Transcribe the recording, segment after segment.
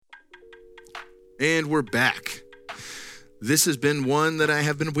And we're back. This has been one that I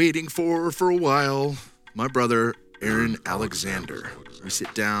have been waiting for a while. My brother, Aaron Alexander. We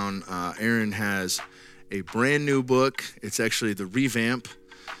sit down. Aaron has a brand new book. It's actually the revamp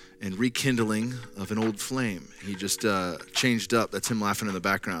and rekindling of an old flame. He just changed up. That's him laughing in the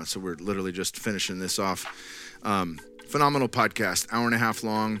background. So we're literally just finishing this off. Phenomenal podcast, hour and a half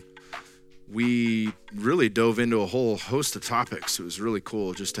long. We really dove into a whole host of topics. It was really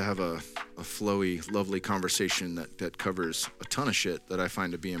cool just to have a flowy, lovely conversation that covers a ton of shit that I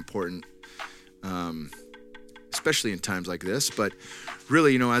find to be important, especially in times like this. But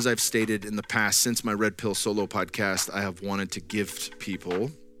really, as I've stated in the past, since my Red Pill solo podcast, I have wanted to give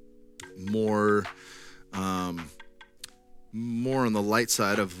people more on the light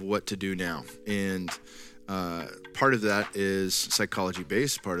side of what to do now. And part of that is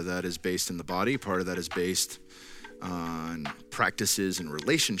psychology-based, part of that is based in the body, part of that is based on practices and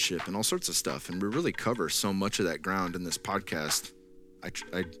relationship and all sorts of stuff. And we really cover so much of that ground in this podcast.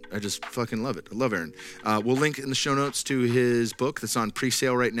 I just fucking love it. I love Aaron. We'll link in the show notes to his book that's on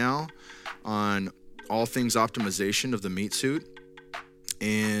pre-sale right now on all things optimization of the meat suit.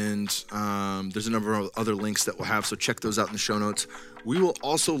 And there's a number of other links that we'll have, so check those out in the show notes. We will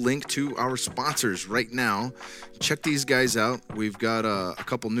also link to our sponsors right now. Check these guys out. We've got a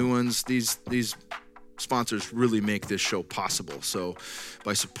couple new ones. These sponsors really make this show possible. So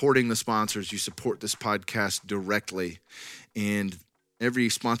by supporting the sponsors, you support this podcast directly. And every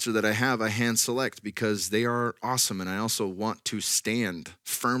sponsor that I have, I hand select because they are awesome. And I also want to stand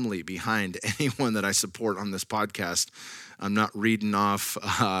firmly behind anyone that I support on this podcast. I'm not reading off,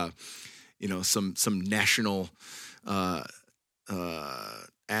 some national ad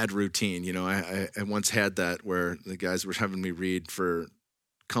routine. I once had that where the guys were having me read for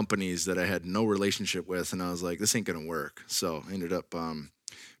companies that I had no relationship with, and I was like, this ain't gonna work. So I ended up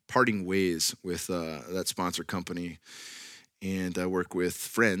parting ways with that sponsor company. And I work with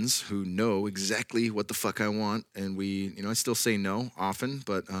friends who know exactly what the fuck I want. And I still say no often,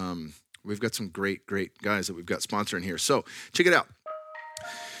 but we've got some great guys that we've got sponsoring here. So check it out.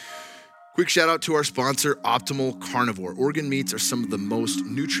 Quick shout out to our sponsor, Optimal Carnivore. Organ meats are some of the most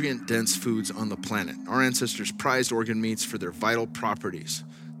nutrient-dense foods on the planet. Our ancestors prized organ meats for their vital properties.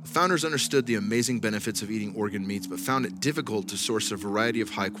 The founders understood the amazing benefits of eating organ meats, but found it difficult to source a variety of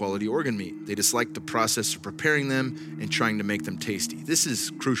high-quality organ meat. They disliked the process of preparing them and trying to make them tasty. This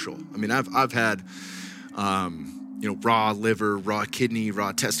is crucial. I mean, I've had raw liver, raw kidney,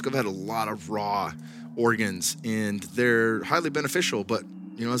 raw testicle. I've had a lot of raw organs, and they're highly beneficial, but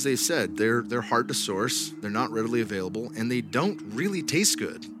as they said, they're hard to source, they're not readily available, and they don't really taste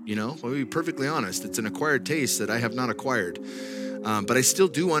good. I'll be perfectly honest. It's an acquired taste that I have not acquired, but I still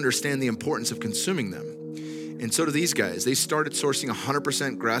do understand the importance of consuming them. And so do these guys. They started sourcing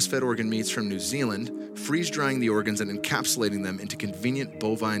 100% grass-fed organ meats from New Zealand, freeze-drying the organs and encapsulating them into convenient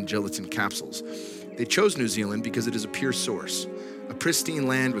bovine gelatin capsules. They chose New Zealand because it is a pure source, a pristine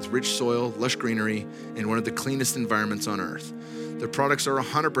land with rich soil, lush greenery, and one of the cleanest environments on Earth. Their products are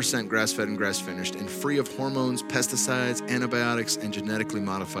 100% grass-fed and grass-finished and free of hormones, pesticides, antibiotics, and genetically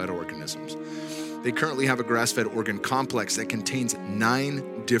modified organisms. They currently have a grass-fed organ complex that contains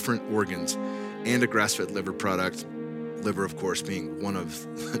 9 different organs and a grass-fed liver product, liver, of course, being one of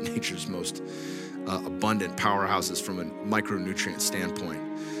nature's most abundant powerhouses from a micronutrient standpoint.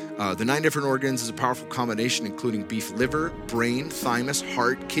 The 9 different organs is a powerful combination including beef liver, brain, thymus,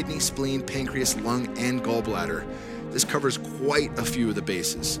 heart, kidney, spleen, pancreas, lung, and gallbladder. This covers quite a few of the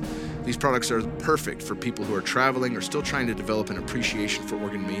bases. These products are perfect for people who are traveling or still trying to develop an appreciation for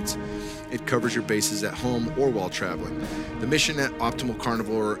organ meats. It covers your bases at home or while traveling. The mission at Optimal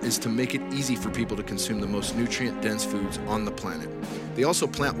Carnivore is to make it easy for people to consume the most nutrient-dense foods on the planet. They also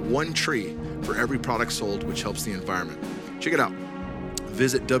plant 1 tree for every product sold, which helps the environment. Check it out.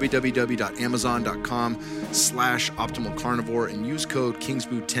 Visit www.amazon.com/optimalcarnivore and use code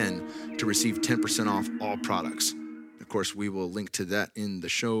KINGSBOO10 to receive 10% off all products. Of course, we will link to that in the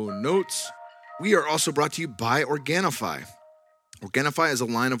show notes. We are also brought to you by Organifi. Organifi is a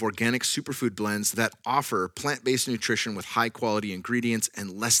line of organic superfood blends that offer plant-based nutrition with high-quality ingredients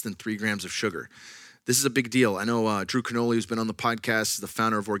and less than 3 grams of sugar. This is a big deal. I know Drew Canoli, who's been on the podcast, is the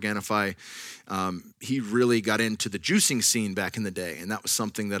founder of Organifi. He really got into the juicing scene back in the day, and that was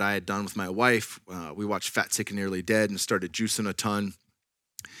something that I had done with my wife. We watched Fat, Sick, and Nearly Dead and started juicing a ton.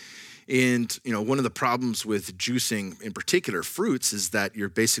 And, one of the problems with juicing, in particular fruits, is that you're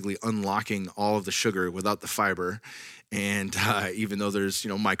basically unlocking all of the sugar without the fiber. And even though there's,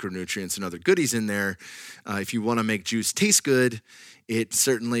 micronutrients and other goodies in there, if you want to make juice taste good, it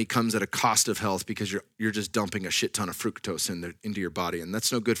certainly comes at a cost of health because you're just dumping a shit ton of fructose into your body. And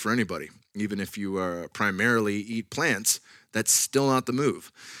that's no good for anybody. Even if you primarily eat plants, that's still not the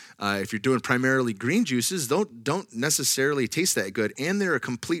move. If you're doing primarily green juices, don't necessarily taste that good, and they're a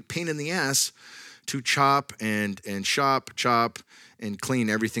complete pain in the ass to chop and chop and clean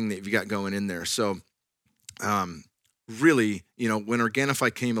everything that you've got going in there. So, really, when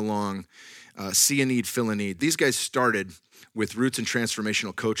Organifi came along, see a need, fill a need. These guys started with roots in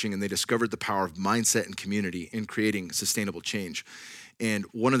transformational coaching, and they discovered the power of mindset and community in creating sustainable change. And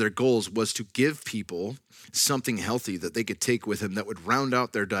one of their goals was to give people something healthy that they could take with them that would round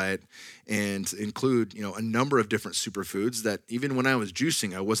out their diet and include, a number of different superfoods that even when I was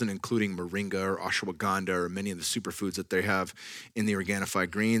juicing, I wasn't including moringa or ashwagandha or many of the superfoods that they have in the Organifi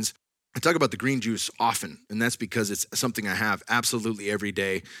greens. I talk about the green juice often, and that's because it's something I have absolutely every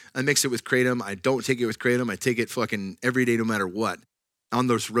day. I mix it with kratom. I don't take it with kratom. I take it fucking every day no matter what. On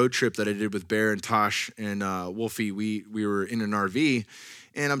this road trip that I did with Bear and Tosh and Wolfie, we were in an RV,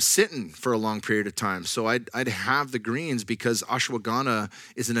 and I'm sitting for a long period of time. So I'd have the greens because ashwagandha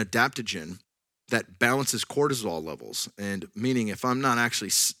is an adaptogen that balances cortisol levels. And meaning if I'm not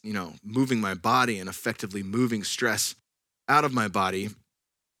actually, moving my body and effectively moving stress out of my body,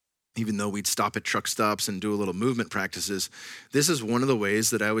 even though we'd stop at truck stops and do a little movement practices, this is one of the ways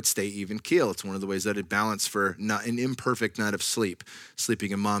that I would stay even keel. It's one of the ways that I'd balance for not an imperfect night of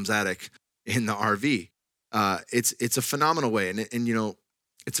sleeping in mom's attic in the RV. It's a phenomenal way. And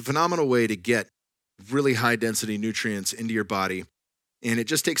it's a phenomenal way to get really high density nutrients into your body. And it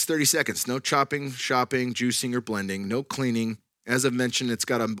just takes 30 seconds. No chopping, shopping, juicing, or blending. No cleaning. As I've mentioned, it's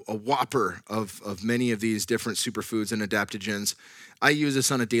got a whopper of many of these different superfoods and adaptogens. I use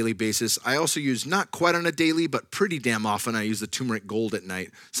this on a daily basis. I also use, not quite on a daily, but pretty damn often, I use the turmeric gold at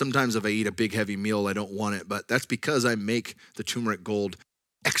night. Sometimes if I eat a big heavy meal, I don't want it, but that's because I make the turmeric gold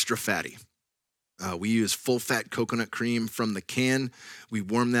extra fatty. We use full fat coconut cream from the can. We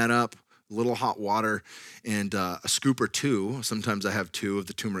warm that up, a little hot water, and a scoop or two. Sometimes I have 2 of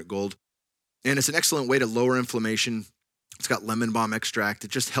the turmeric gold. And it's an excellent way to lower inflammation. It's got lemon balm extract.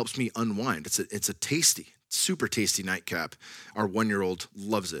 It just helps me unwind. It's a tasty, super tasty nightcap. Our 1-year-old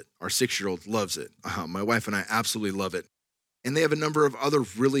loves it. Our 6-year-old loves it. My wife and I absolutely love it. And they have a number of other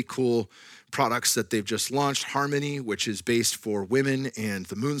really cool products that they've just launched. Harmony, which is based for women, and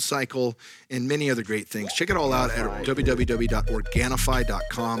the Moon Cycle, and many other great things. Check it all out at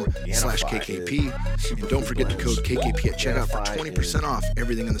www.organifi.com/KKP. And don't forget to code KKP at checkout for 20% off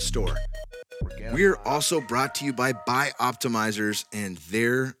everything in the store. We're also brought to you by Bioptimizers and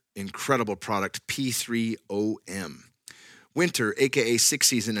their incredible product, P3OM. Winter, aka sixth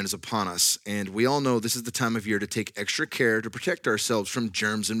season, is upon us, and we all know this is the time of year to take extra care to protect ourselves from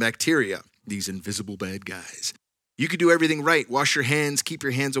germs and bacteria, these invisible bad guys. You could do everything right, wash your hands, keep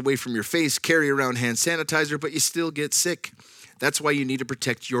your hands away from your face, carry around hand sanitizer, but you still get sick. That's why you need to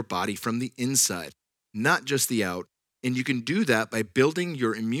protect your body from the inside, not just the out. And you can do that by building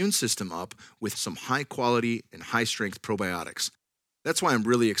your immune system up with some high quality and high strength probiotics. That's why I'm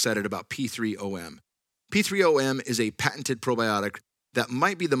really excited about P3OM. P3OM is a patented probiotic that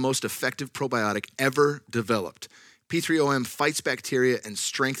might be the most effective probiotic ever developed. P3OM fights bacteria and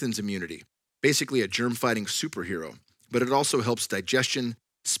strengthens immunity, basically a germ-fighting superhero, but it also helps digestion,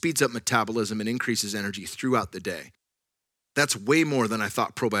 speeds up metabolism, and increases energy throughout the day. That's way more than I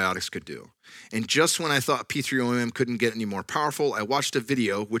thought probiotics could do. And just when I thought P3OM couldn't get any more powerful, I watched a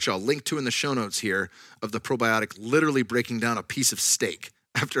video, which I'll link to in the show notes here, of the probiotic literally breaking down a piece of steak.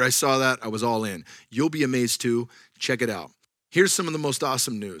 After I saw that, I was all in. You'll be amazed too. Check it out. Here's some of the most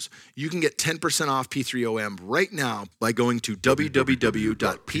awesome news. You can get 10% off P3OM right now by going to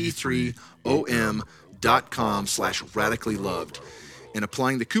www.p3om.com/radicallyloved and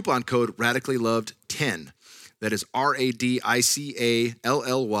applying the coupon code radicallyloved10. That is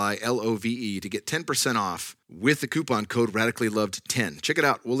RADICALLYLOVE to get 10% off with the coupon code radicallyloved10. Check it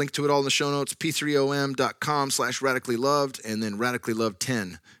out. We'll link to it all in the show notes, p3om.com/radicallyloved, and then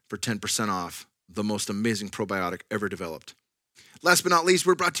radicallyloved10 for 10% off. The most amazing probiotic ever developed. Last but not least,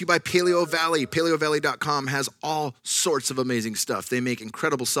 we're brought to you by Paleo Valley. PaleoValley.com has all sorts of amazing stuff. They make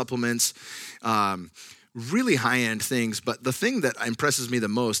incredible supplements, really high-end things, but the thing that impresses me the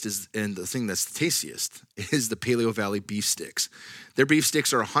most is, and the thing that's tastiest, is the Paleo Valley beef sticks. Their beef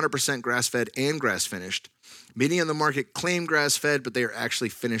sticks are 100% grass-fed and grass-finished. Many on the market claim grass-fed, but they are actually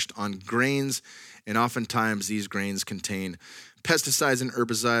finished on grains, and oftentimes these grains contain pesticides and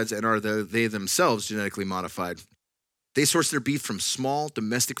herbicides, and are they themselves genetically modified. They source their beef from small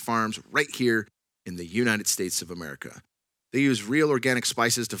domestic farms right here in the United States of America. They use real organic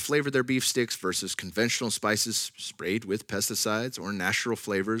spices to flavor their beef sticks versus conventional spices sprayed with pesticides or natural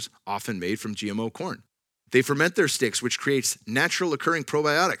flavors often made from GMO corn. They ferment their sticks, which creates natural occurring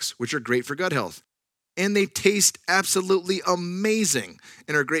probiotics, which are great for gut health. And they taste absolutely amazing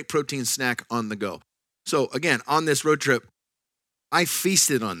and are a great protein snack on the go. So again, on this road trip, I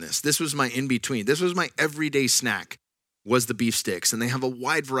feasted on this. This was my in-between. This was my everyday snack, was the beef sticks. And they have a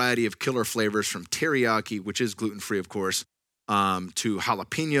wide variety of killer flavors from teriyaki, which is gluten-free, of course, to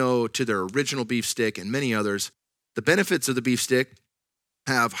jalapeno, to their original beef stick, and many others. The benefits of the beef stick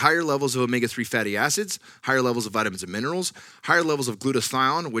have higher levels of omega-3 fatty acids, higher levels of vitamins and minerals, higher levels of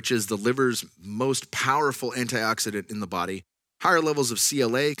glutathione, which is the liver's most powerful antioxidant in the body, higher levels of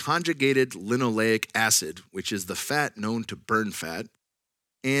CLA, conjugated linoleic acid, which is the fat known to burn fat,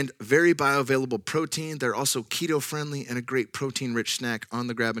 and very bioavailable protein. They're also keto-friendly and a great protein-rich snack on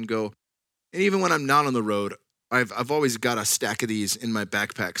the grab and go. And even when I'm not on the road, I've always got a stack of these in my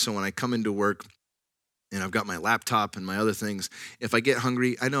backpack. So when I come into work and I've got my laptop and my other things, if I get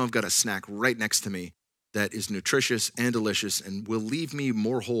hungry, I know I've got a snack right next to me that is nutritious and delicious and will leave me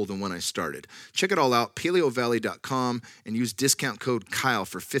more whole than when I started. Check it all out, paleovalley.com, and use discount code Kyle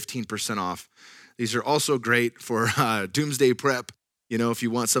for 15% off. These are also great for doomsday prep. You know, if you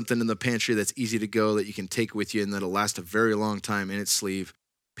want something in the pantry that's easy to go that you can take with you and that'll last a very long time in its sleeve,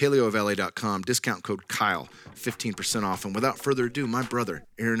 paleovalley.com, discount code Kyle, 15% off. And without further ado, my brother,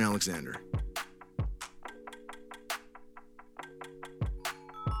 Aaron Alexander.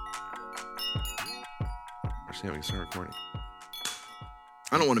 Yeah, we can start recording.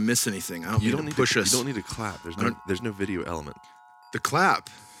 I don't want to miss anything. You don't need to push us. You don't need to clap. There's no video element. The clap.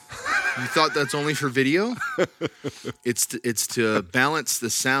 You thought that's only for video? It's to balance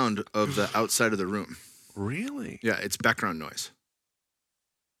the sound of the outside of the room. Really? Yeah, it's background noise.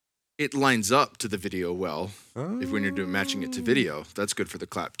 It lines up to the video well. If when you're matching it to video, that's good for the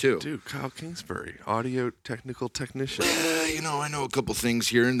clap too. Dude, Kyle Kingsbury, audio technical technician. Yeah, I know a couple things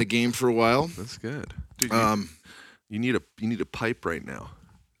here in the game for a while. That's good. Dude, you need a pipe right now.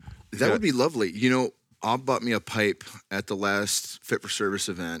 That would be lovely. Ob bought me a pipe at the last Fit for Service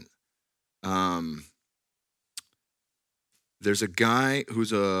event. There's a guy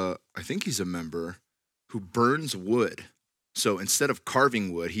I think he's a member, who burns wood. So instead of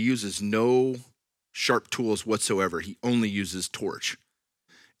carving wood, he uses no sharp tools whatsoever. He only uses torch.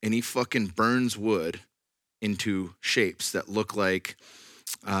 And he fucking burns wood into shapes that look like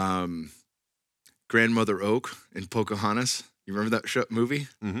Grandmother Oak in Pocahontas. You remember that movie?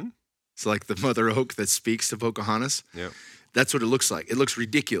 Mm-hmm. It's like the Mother Oak that speaks to Pocahontas. Yeah. That's what it looks like. It looks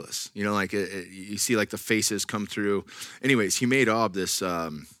ridiculous. Like you see like the faces come through. Anyways, he made Ob this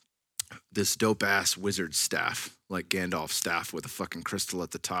dope-ass wizard staff, like Gandalf's staff with a fucking crystal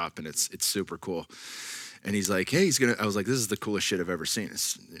at the top, and it's super cool. And he's like, hey, I was like, this is the coolest shit I've ever seen.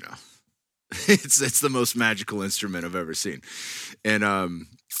 It's, it's the most magical instrument I've ever seen. And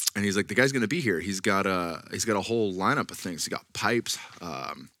he's like, the guy's going to be here. He's got a whole lineup of things. He got pipes,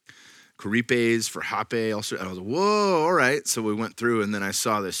 caripes for hape, also. And I was like, whoa, all right. So we went through, and then I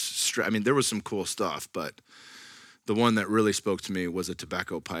saw this. There was some cool stuff, but the one that really spoke to me was a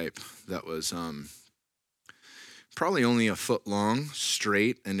tobacco pipe that was probably only a foot long,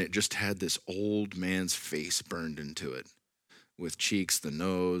 straight, and it just had this old man's face burned into it, with cheeks, the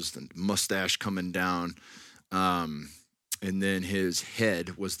nose, the mustache coming down, and then his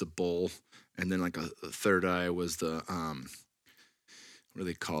head was the bowl, and then like a third eye was the what do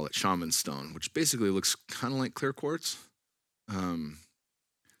they call it? Shaman stone, which basically looks kind of like clear quartz.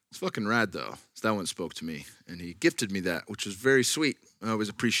 It's fucking rad, though. So that one spoke to me, and he gifted me that, which was very sweet. I always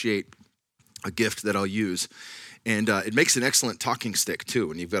appreciate a gift that I'll use. And it makes an excellent talking stick,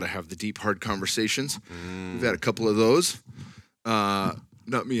 too, and you've got to have the deep, hard conversations. We've had a couple of those.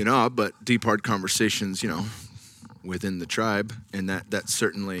 Not me and Ob, but deep, hard conversations, within the tribe. And that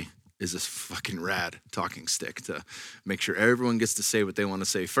certainly is a fucking rad talking stick to make sure everyone gets to say what they want to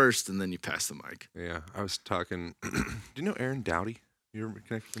say first, and then you pass the mic. Yeah, I was talking. Do you know Aaron Dowdy? You ever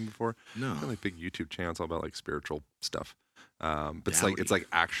connected with him before? No. He's got like big YouTube channel. It's all about like spiritual stuff. But it's like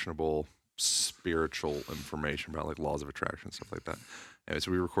actionable spiritual information about like laws of attraction, stuff like that. Anyway,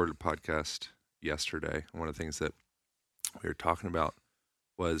 so we recorded a podcast yesterday. And one of the things that we were talking about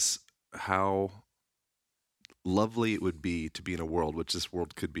was how lovely it would be to be in a world, which this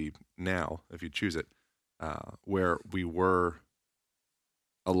world could be now if you choose it, where we were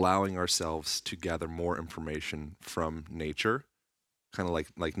allowing ourselves to gather more information from nature kind of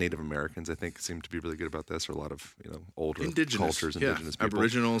like Native Americans, I think, seem to be really good about this, or a lot of older indigenous cultures, indigenous people,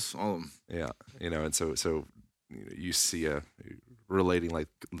 Aboriginals, all of them. Yeah, and so you see relating like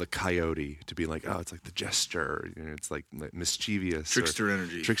the coyote to be like, oh, it's like the jester, it's like mischievous,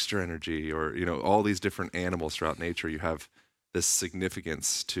 trickster energy, or all these different animals throughout nature. You have this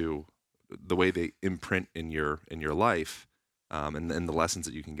significance to the way they imprint in your life, and the lessons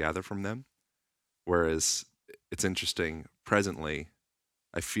that you can gather from them. Whereas it's interesting presently,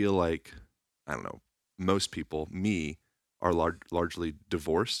 I feel like, I don't know, most people, me, are largely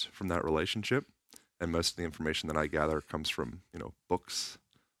divorced from that relationship. And most of the information that I gather comes from, books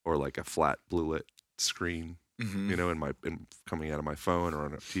or like a flat blue lit screen, in coming out of my phone or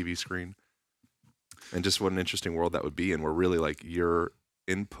on a TV screen. And just what an interesting world that would be. And where really like your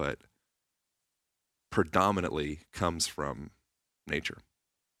input predominantly comes from nature.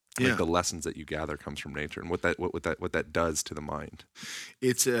 Like the lessons that you gather comes from nature, and what that does to the mind.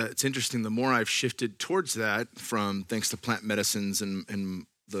 It's interesting. The more I've shifted towards that, from thanks to plant medicines and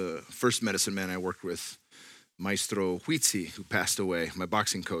the first medicine man I worked with, Maestro Huitzi, who passed away, my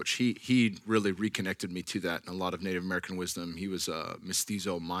boxing coach, he really reconnected me to that and a lot of Native American wisdom. He was a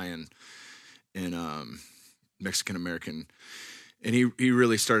mestizo Mayan and Mexican American. And he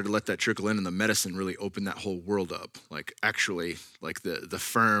really started to let that trickle in, and the medicine really opened that whole world up. Like actually, like the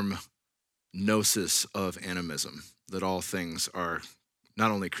firm gnosis of animism, that all things are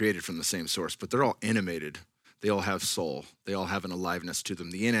not only created from the same source, but they're all animated. They all have soul. They all have an aliveness to them.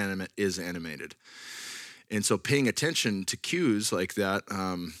 The inanimate is animated. And so paying attention to cues like that,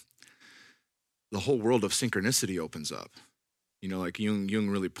 the whole world of synchronicity opens up. Like Jung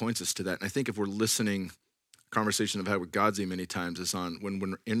really points us to that. And I think if we're listening, conversation I've had with Godzi many times is on when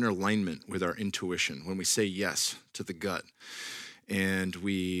we're in alignment with our intuition, when we say yes to the gut and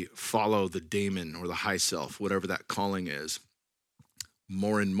we follow the daemon or the high self, whatever that calling is,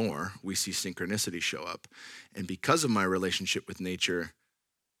 more and more we see synchronicity show up. And because of my relationship with nature,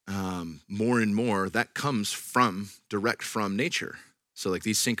 more and more that comes direct from nature. So like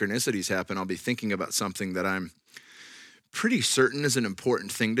these synchronicities happen, I'll be thinking about something that I'm pretty certain is an important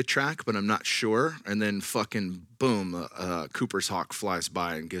thing to track, but I'm not sure. And then fucking boom, Cooper's hawk flies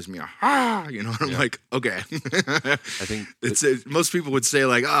by and gives me a and I'm like, okay. I think most people would say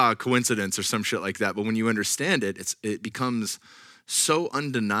like, coincidence or some shit like that. But when you understand it, it becomes so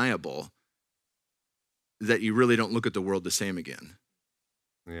undeniable that you really don't look at the world the same again.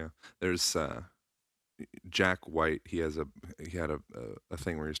 Yeah. There's Jack White. He had a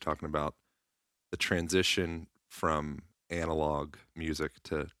thing where he was talking about the transition from analog music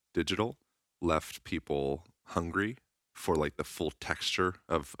to digital left people hungry for like the full texture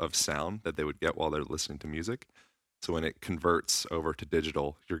of sound that they would get while they're listening to music. So when it converts over to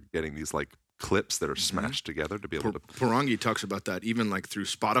digital, you're getting these like clips that are smashed together to be able to. Porangi talks about that even like through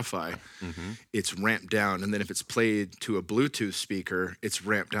Spotify. It's ramped down, and then if it's played to a Bluetooth speaker, it's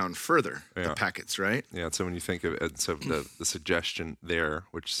ramped down further, the packets, right? Yeah, so when you think of it, so the suggestion there,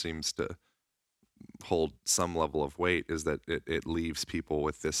 which seems to hold some level of weight, is that it leaves people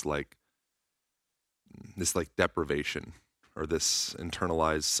with this deprivation or this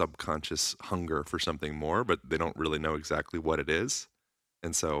internalized subconscious hunger for something more, but they don't really know exactly what it is.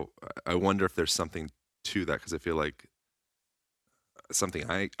 And so I wonder if there's something to that, because I feel like something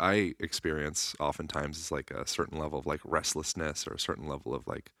I experience oftentimes is like a certain level of like restlessness, or a certain level of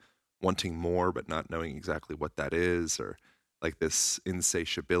like wanting more but not knowing exactly what that is, or like this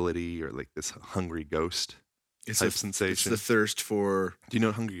insatiability, or like this hungry ghost type sensation. It's the thirst for. Do you know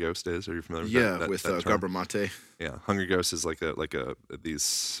what hungry ghost is? Are you familiar with that? With Gabor Mate. Yeah, hungry ghost is like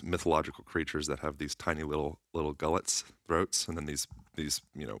these mythological creatures that have these tiny little gullets, throats, and then these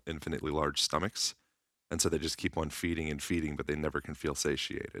infinitely large stomachs, and so they just keep on feeding and feeding, but they never can feel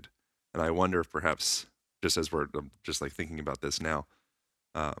satiated. And I wonder if perhaps, just as we're just like thinking about this now,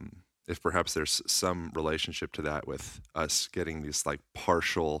 if perhaps there's some relationship to that, with us getting these like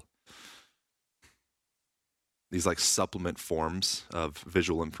partial, these like supplement forms of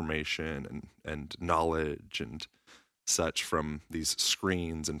visual information and knowledge and such from these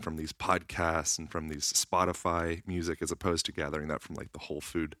screens and from these podcasts and from these Spotify music, as opposed to gathering that from like the whole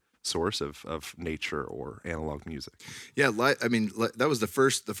food source of nature or analog music. Yeah, that was my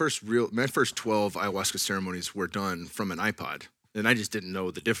first 12 ayahuasca ceremonies were done from an iPod. And I just didn't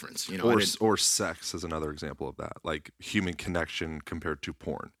know the difference, Or sex is another example of that, like human connection compared to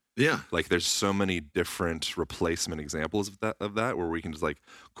porn. Yeah, like there's so many different replacement examples of that where we can just like,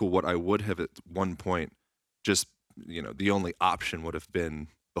 cool, what I would have at one point just the only option would have been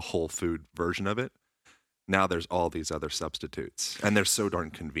the whole food version of it. Now there's all these other substitutes, and they're so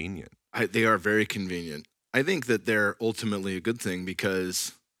darn convenient. They are very convenient. I think that they're ultimately a good thing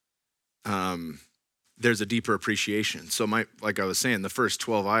because there's a deeper appreciation. So like I was saying, the first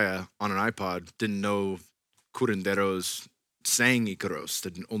 12 Aya on an iPod didn't know curanderos sang Icaros,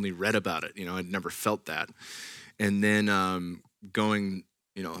 had only read about it. I'd never felt that. And then going,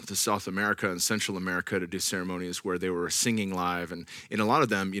 to South America and Central America to do ceremonies where they were singing live. And in a lot of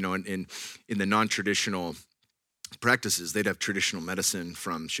them, in the non-traditional practices, they'd have traditional medicine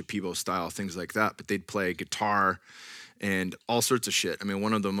from Shipibo style, things like that, but they'd play guitar and all sorts of shit. I mean,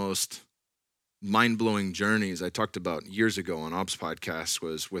 one of the most mind-blowing journeys I talked about years ago on Ob's podcast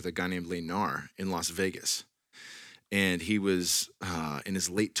was with a guy named Lee Nar in Las Vegas. And he was in his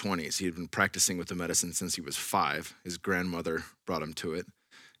late 20s. He had been practicing with the medicine since he was 5. His grandmother brought him to it.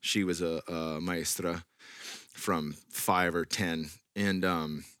 She was a maestra from 5 or 10.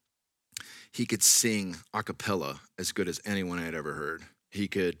 And he could sing a cappella as good as anyone I had ever heard. He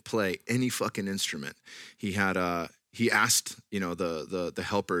could play any fucking instrument. He asked, the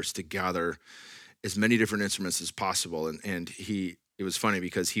helpers to gather as many different instruments as possible. And it was funny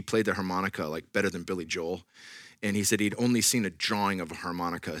because he played the harmonica like better than Billy Joel. And he said he'd only seen a drawing of a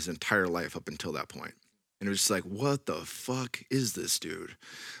harmonica his entire life up until that point. And it was just like, what the fuck is this dude?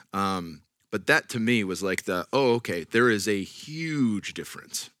 But that to me was like okay, there is a huge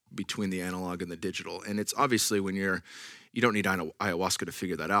difference between the analog and the digital. And it's obviously when you don't need ayahuasca to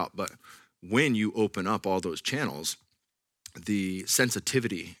figure that out. But when you open up all those channels, the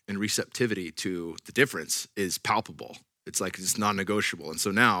sensitivity and receptivity to the difference is palpable. It's like it's non-negotiable. And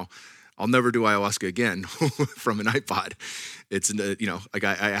so now I'll never do ayahuasca again from an iPod. It's, like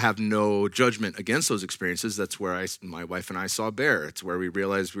I have no judgment against those experiences. That's where my wife and I saw Bear. It's where we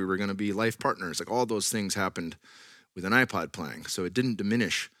realized we were going to be life partners. Like all those things happened with an iPod playing. So it didn't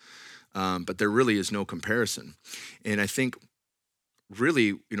diminish, but there really is no comparison. And I think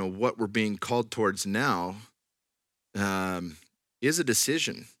really, what we're being called towards now is a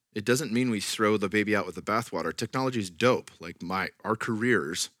decision. It doesn't mean we throw the baby out with the bathwater. Technology is dope. Like our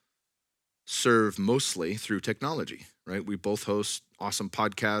careers serve mostly through technology, right? We both host awesome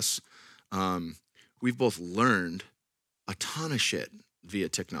podcasts. We've both learned a ton of shit via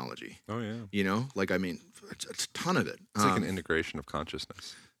technology. Oh, yeah. It's a ton of it. It's like an integration of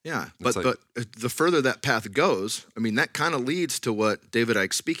consciousness. Yeah, but the further that path goes, that kind of leads to what David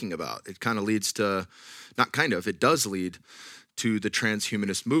Icke's speaking about. It kind of leads to, it does lead to the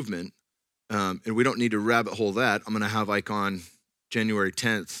transhumanist movement. And we don't need to rabbit hole that. I'm going to have Icke on January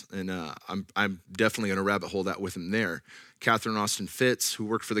 10th, and I'm definitely going to rabbit hole that with him there. Catherine Austin Fitts, who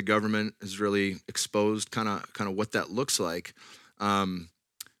worked for the government, has really exposed kind of what that looks like.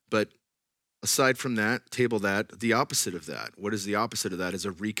 But aside from that, table that, the opposite of that. What is the opposite of that? Is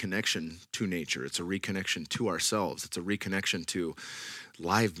a reconnection to nature. It's a reconnection to ourselves. It's a reconnection to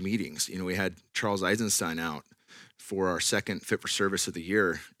live meetings. We had Charles Eisenstein out for our second Fit for Service of the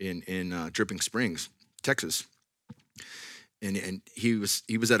year in Dripping Springs, Texas. And he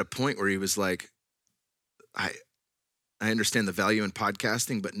was at a point where he was like, I understand the value in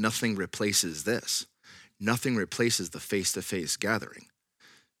podcasting, but nothing replaces this. Nothing replaces the face-to-face gathering.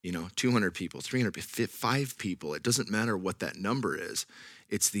 200 people, 305 people. It doesn't matter what that number is.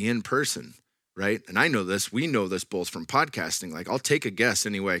 It's the in-person, right? And I know this. We know this both from podcasting. Like, I'll take a guest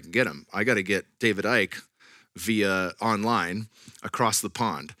any way I can get him. I got to get David Icke via online across the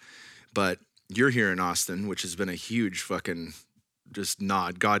pond. But you're here in Austin, which has been a huge fucking just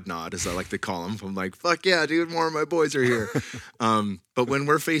God nod, as I like to call them. I'm like, fuck yeah, dude, more of my boys are here. But when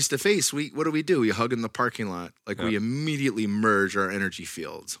we're face to face, what do? We hug in the parking lot. We immediately merge our energy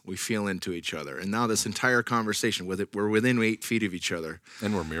fields. We feel into each other. And now this entire conversation, we're within 8 feet of each other.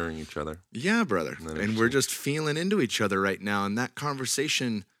 And we're mirroring each other. Yeah, brother. And we're just feeling into each other right now. And that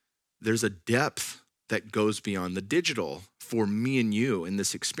conversation, there's a depth that goes beyond the digital for me and you in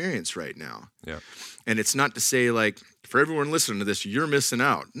this experience right now. Yeah. And it's not to say for everyone listening to this, you're missing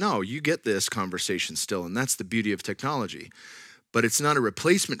out. No, you get this conversation still, and that's the beauty of technology. But it's not a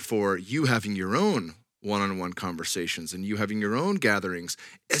replacement for you having your own one-on-one conversations and you having your own gatherings,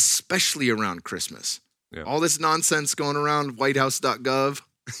 especially around Christmas. Yeah. All this nonsense going around whitehouse.gov,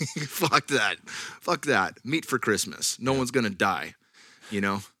 fuck that. Meet for Christmas. No one's going to die,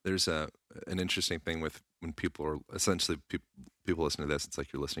 There's an interesting thing with when people are essentially people listen to this, it's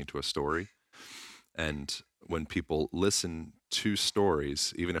like you're listening to a story. And when people listen to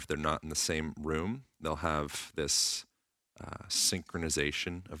stories, even if they're not in the same room, they'll have this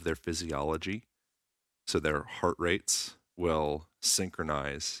synchronization of their physiology. So their heart rates will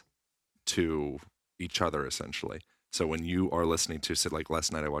synchronize to each other, essentially. So when you are listening to, say, like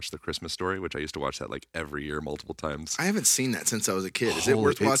last night I watched The Christmas Story, which I used to watch that like every year, multiple times. I haven't seen that since I was a kid. Is it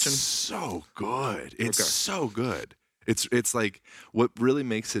worth watching? It's so good. It's so good. It's like, what really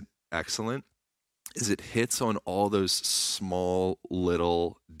makes it excellent is it hits on all those small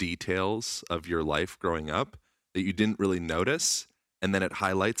little details of your life growing up that you didn't really notice, and then it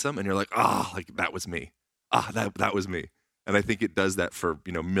highlights them, and you're like, like that was me. That was me. And I think it does that for,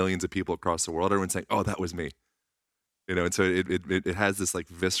 millions of people across the world. Everyone's saying, oh, that was me. And so it has this like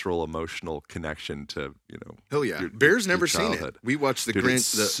visceral emotional connection to, Hell yeah. Bear's never seen it. We watched the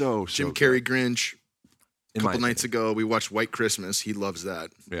Grinch, the Jim Carrey Grinch a couple nights ago. We watched White Christmas. He loves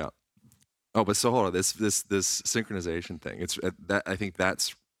that. Yeah. Oh, but so hold on, this synchronization thing. It's that, I think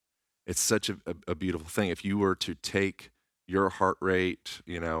it's such a beautiful thing. If you were to take your heart rate,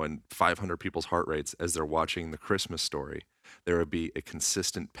 and 500 people's heart rates as they're watching The Christmas Story, there would be a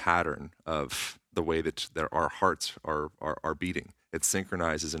consistent pattern of the way that our hearts are beating. It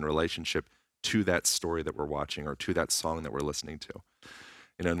synchronizes in relationship to that story that we're watching or to that song that we're listening to.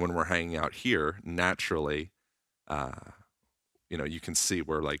 And when we're hanging out here, naturally, you can see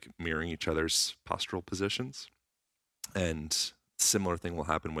we're like mirroring each other's postural positions. And similar thing will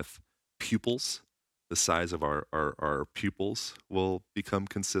happen with pupils. The size of our pupils will become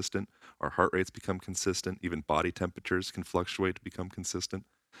consistent. Our heart rates become consistent. Even body temperatures can fluctuate to become consistent.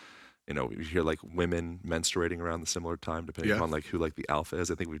 You hear like women menstruating around the similar time, depending upon like who like the alpha is.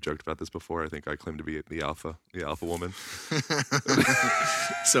 I think we've joked about this before. I think I claim to be the alpha woman.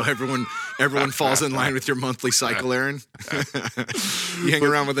 So everyone falls in line with your monthly cycle, Aaron. You hang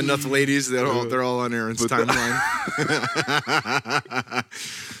around with enough ladies that they're all on Aaron's timeline.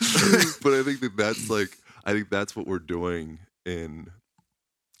 But I think that's what we're doing.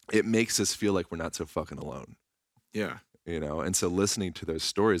 It makes us feel like we're not so fucking alone. Yeah. And so listening to those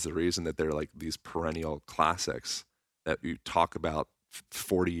stories, the reason that they're like these perennial classics that you talk about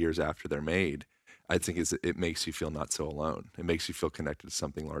 40 years after they're made, I think it makes you feel not so alone. It makes you feel connected to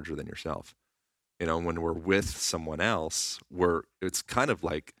something larger than yourself. When we're with someone else, it's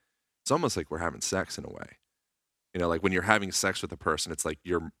almost like we're having sex in a way. Like when you're having sex with a person, it's like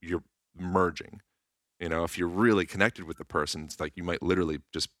you're merging. If you're really connected with the person, it's like you might literally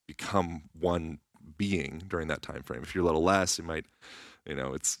just become one being during that time frame. If you're a little less, it might,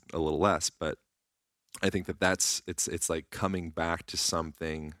 it's a little less. But I think it's like coming back to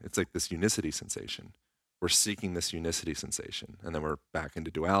something. It's like this unicity sensation. We're seeking this unicity sensation, and then we're back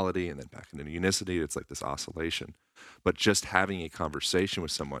into duality, and then back into unicity. It's like this oscillation. But just having a conversation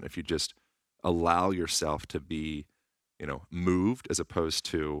with someone, if you just allow yourself to be, moved, as opposed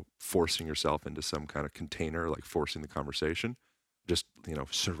to forcing yourself into some kind of container, like forcing the conversation, just,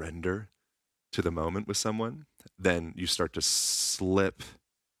 surrender to the moment with someone, then you start to slip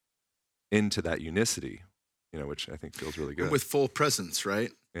into that unicity, which I think feels really good. With full presence, right?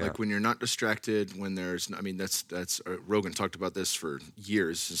 Yeah. Like when you're not distracted, when that's Rogan talked about this for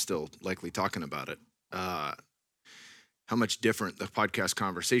years and still likely talking about it. How much different the podcast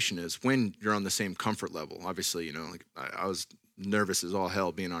conversation is when you're on the same comfort level. Obviously, like I was nervous as all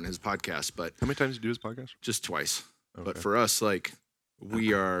hell being on his podcast, but how many times did you do his podcast? Just twice. Okay. But for us, like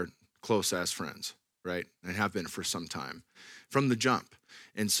we are close as friends, right? And have been for some time from the jump.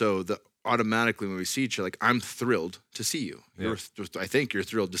 And so automatically when we see each other, like I'm thrilled to see you. Yeah. I think you're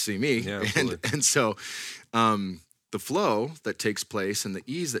thrilled to see me. Yeah, and so the flow that takes place and the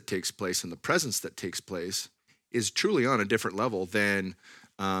ease that takes place and the presence that takes place is truly on a different level than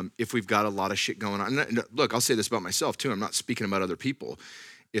if we've got a lot of shit going on. And look, I'll say this about myself too. I'm not speaking about other people.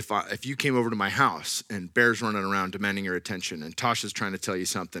 If you came over to my house and Bear's running around demanding your attention and Tasha's trying to tell you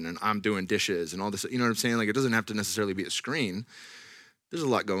something and I'm doing dishes and all this, you know what I'm saying? Like it doesn't have to necessarily be a screen. There's a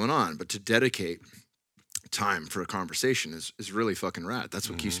lot going on, but to dedicate time for a conversation is really fucking rad. That's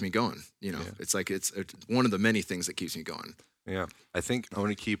what keeps me going. It's like it's one of the many things that keeps me going. Yeah. I think I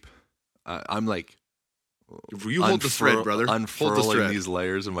want to keep, I'm like, you hold the thread, brother. Unfurling these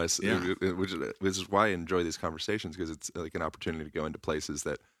layers of my, which is why I enjoy these conversations, because it's like an opportunity to go into places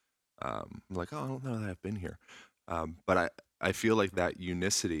that I'm like, oh, I don't know that I've been here. But I feel like that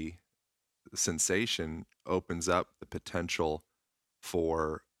unicity sensation opens up the potential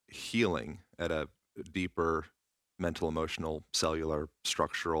for healing at a deeper mental, emotional, cellular,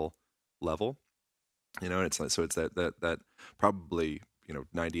 structural level. And it's like, so it's that probably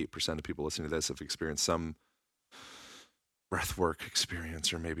 98% of people listening to this have experienced some breathwork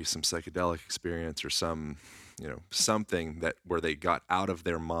experience, or maybe some psychedelic experience, or some, something that where they got out of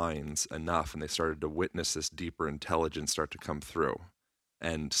their minds enough and they started to witness this deeper intelligence start to come through.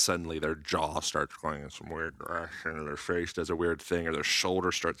 and suddenly their jaw starts going in some weird direction, or their face does a weird thing, or their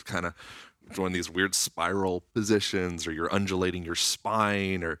shoulder starts kind of doing these weird spiral positions, or you're undulating your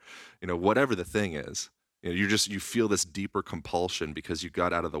spine, or whatever the thing is. You feel this deeper compulsion because you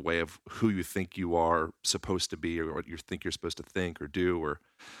got out of the way of who you think you are supposed to be, or what you think you're supposed to think or do,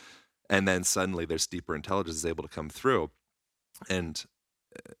 and then suddenly there's deeper intelligence is able to come through. And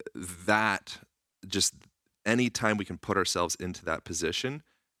that, just anytime we can put ourselves into that position,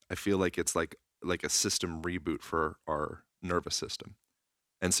 I feel like it's like a system reboot for our nervous system.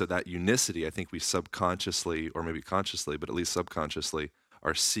 And so that unicity, I think we subconsciously, or maybe consciously, but at least subconsciously,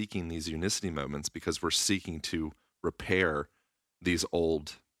 are seeking these unicity moments because we're seeking to repair these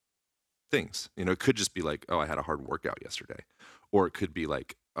old things. It could just be like, oh, I had a hard workout yesterday. Or it could be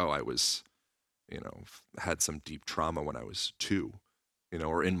like, oh, I was, had some deep trauma when I was 2,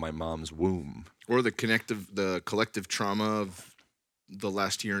 or in my mom's womb. Or the collective trauma of the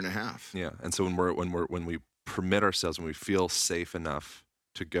last year and a half. Yeah. And so when we permit ourselves, when we feel safe enough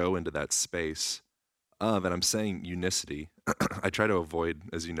to go into that space of, and I'm saying unicity, I try to avoid,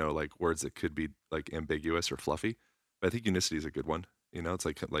 as you know, like words that could be like ambiguous or fluffy, but I think unicity is a good one. It's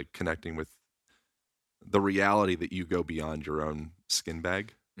like connecting with the reality that you go beyond your own skin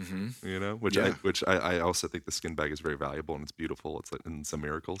bag, which I also think the skin bag is very valuable and it's beautiful. It's like, and it's a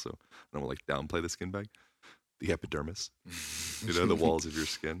miracle. So I don't want to downplay the skin bag, the epidermis, the walls of your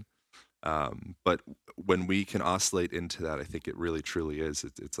skin. But when we can oscillate into that, I think it really truly is.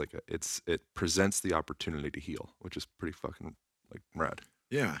 It presents the opportunity to heal, which is pretty fucking like rad.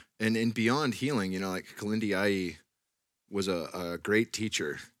 Yeah, and beyond healing, like Kalindi Ai was a great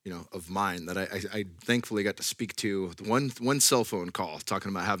teacher, of mine that I thankfully got to speak to. One cell phone call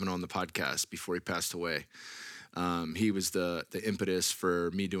talking about having on the podcast before he passed away. He was the impetus for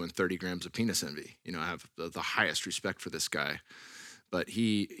me doing 30 grams of penis envy. I have the highest respect for this guy. But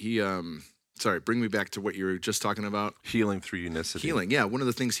sorry, bring me back to what you were just talking about. Healing through unicity. Healing, yeah. One of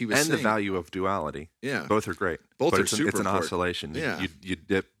the things he was saying. And the value of duality. Yeah. Both are great. Both are It's super an important. oscillation. Yeah. You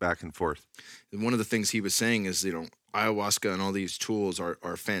dip back and forth. And one of the things he was saying is, ayahuasca and all these tools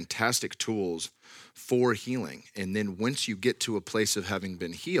are fantastic tools for healing. And then once you get to a place of having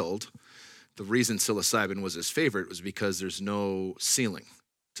been healed, the reason psilocybin was his favorite was because there's no ceiling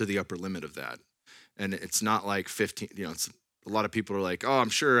to the upper limit of that. And it's not like 15, a lot of people are like, oh, I'm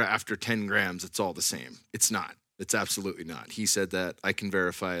sure after 10 grams, it's all the same. It's not. It's absolutely not. He said that. I can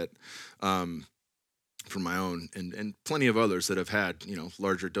verify it from my own and plenty of others that have had,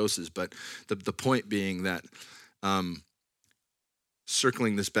 larger doses. But the point being that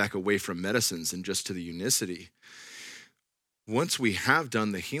circling this back away from medicines and just to the unicity, once we have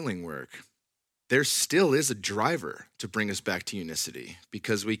done the healing work, there still is a driver to bring us back to unicity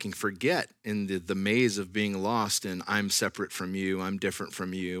because we can forget in the maze of being lost and I'm separate from you, I'm different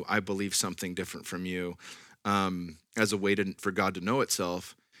from you, I believe something different from you, as a way for God to know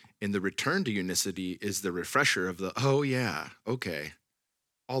itself. And the return to unicity is the refresher of oh yeah, okay,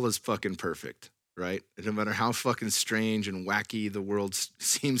 all is fucking perfect, right? No matter how fucking strange and wacky the world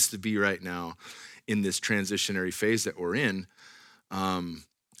seems to be right now in this transitionary phase that we're in,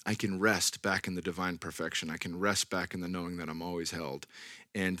 I can rest back in the divine perfection. I can rest back in the knowing that I'm always held.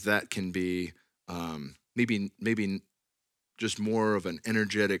 And that can be maybe just more of an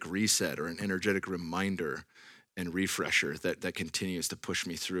energetic reset or an energetic reminder and refresher that continues to push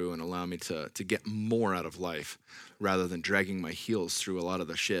me through and allow me to get more out of life rather than dragging my heels through a lot of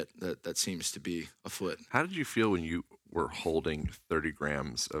the shit that seems to be afoot. How did you feel when you were holding 30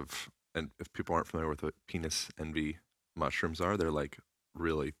 grams of, and if people aren't familiar with what penis envy mushrooms are, they're like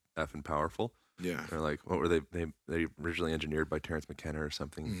really effing powerful. Yeah. They're like, what were they? They originally engineered by Terrence McKenna or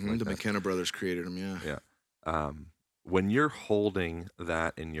something. Mm-hmm. Like the that. McKenna brothers created them. Yeah. Yeah. When you're holding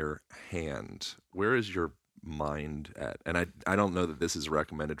that in your hand, where is your mind at? And I don't know that this is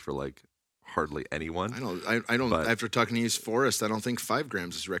recommended for like hardly anyone. I don't. But, after talking to East Forest, I don't think 5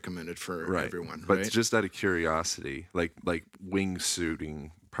 grams is recommended for everyone. But right? just out of curiosity, like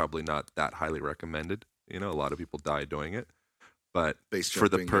wingsuiting, probably not that highly recommended. A lot of people die doing it. But for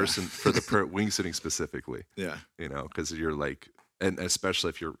the person, for the wingsuiting specifically, yeah, because you're like, and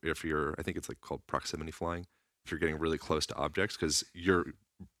especially if you're, I think it's like called proximity flying. If you're getting really close to objects, because your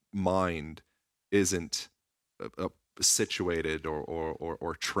mind isn't situated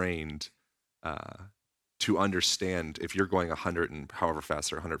or trained to understand if you're going 100 and however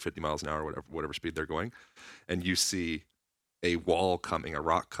fast or 150 miles an hour, whatever speed they're going, and you see a wall coming, a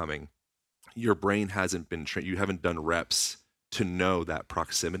rock coming, your brain hasn't been trained. You haven't done reps to know that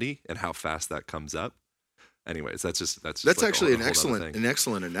proximity and how fast that comes up. Anyways, that's like actually an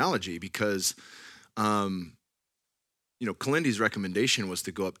excellent analogy because Kalindi's recommendation was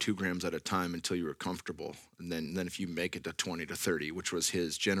to go up 2 grams at a time until you were comfortable. And then if you make it to 20 to 30, which was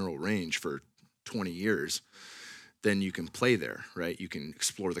his general range for 20 years, then you can play there, right? You can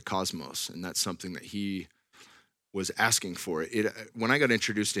explore the cosmos. And that's something that he was asking for. When I got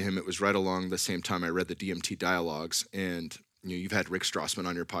introduced to him, it was right along the same time I read the DMT Dialogues. And you've had Rick Strassman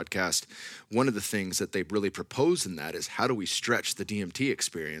on your podcast. One of the things that they really propose in that is how do we stretch the DMT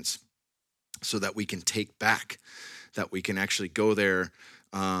experience so that we can take back, that we can actually go there,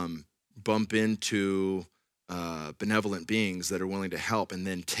 bump into benevolent beings that are willing to help, and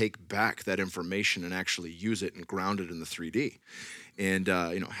then take back that information and actually use it and ground it in the 3D. And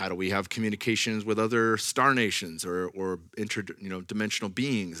how do we have communications with other star nations or dimensional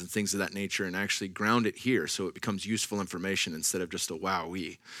beings and things of that nature, and actually ground it here so it becomes useful information instead of just a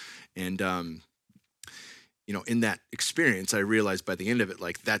wowee. And in that experience, I realized by the end of it,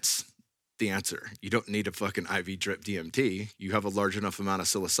 like, that's the answer. You don't need a fucking IV drip DMT. You have a large enough amount of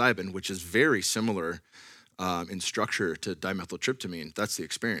psilocybin, which is very similar in structure to dimethyltryptamine. That's the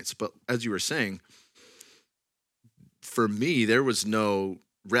experience. But as you were saying, for me, there was no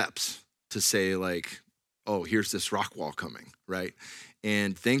reps to say like, oh, here's this rock wall coming, right?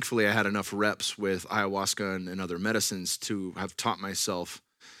 And thankfully, I had enough reps with ayahuasca and other medicines to have taught myself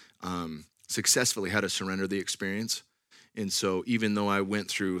successfully how to surrender the experience. And so even though I went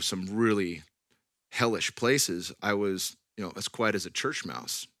through some really hellish places, I was, as quiet as a church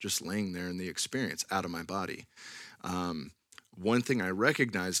mouse, just laying there in the experience out of my body. One thing I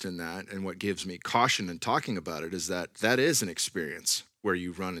recognized in that, and what gives me caution in talking about it, is that is an experience where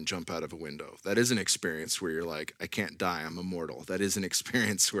you run and jump out of a window. That is an experience where you're like, I can't die, I'm immortal. That is an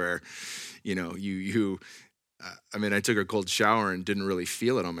experience where, I took a cold shower and didn't really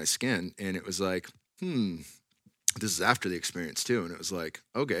feel it on my skin. And it was like, this is after the experience too. And it was like,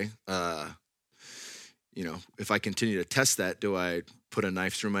 okay, if I continue to test that, do I put a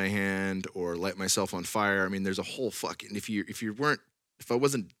knife through my hand or light myself on fire? There's a whole fucking, if I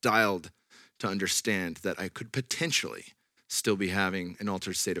wasn't dialed to understand that I could potentially still be having an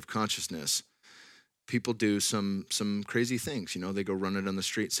altered state of consciousness, people do some crazy things. They go running on the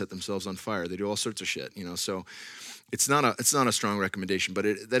street, set themselves on fire. They do all sorts of shit, so it's not a strong recommendation, but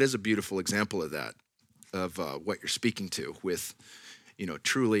that is a beautiful example of that, of what you're speaking to with,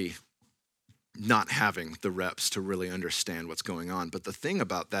 truly not having the reps to really understand what's going on. But the thing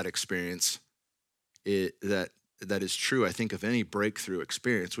about that experience that is true, I think, of any breakthrough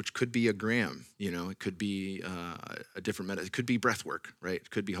experience, which could be a gram, it could be a different method, it could be breath work, right? It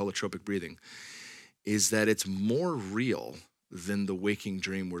could be holotropic breathing, is that it's more real than the waking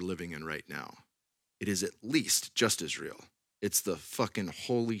dream we're living in right now. It is at least just as real. It's the fucking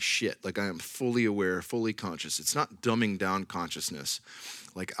holy shit. Like, I am fully aware, fully conscious. It's not dumbing down consciousness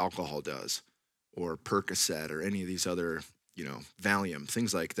like alcohol does, or Percocet, or any of these other, Valium,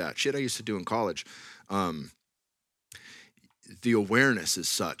 things like that. Shit I used to do in college. The awareness is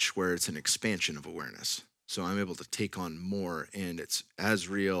such where it's an expansion of awareness. So I'm able to take on more, and it's as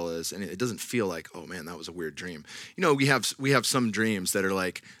real as, and it doesn't feel like, oh man, that was a weird dream. We have some dreams that are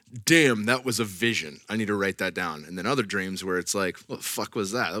like, damn, that was a vision. I need to write that down. And then other dreams where it's like, what the fuck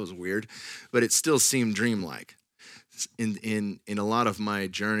was that? That was weird. But it still seemed dreamlike. In a lot of my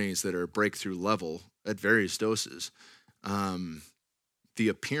journeys that are breakthrough level at various doses, the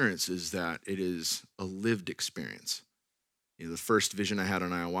appearance is that it is a lived experience. The first vision I had on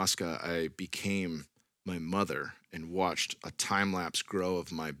ayahuasca, I became my mother and watched a time-lapse grow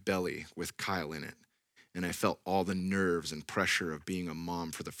of my belly with Kyle in it. And I felt all the nerves and pressure of being a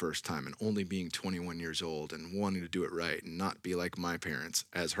mom for the first time, and only being 21 years old and wanting to do it right and not be like my parents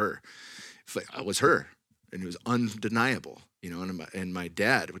as her. I was her, and it was undeniable, and my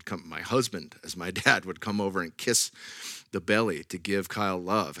dad would come, my husband as my dad would come over and kiss the belly to give Kyle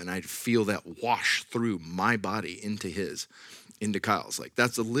love. And I'd feel that wash through my body into Kyle's. Like,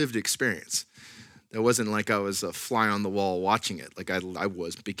 that's a lived experience. That wasn't like I was a fly on the wall watching it. Like I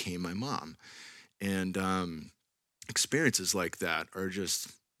became my mom. And experiences like that are just,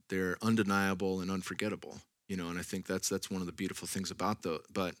 they're undeniable and unforgettable, and I think that's one of the beautiful things about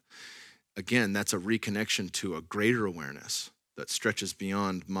but again, that's a reconnection to a greater awareness that stretches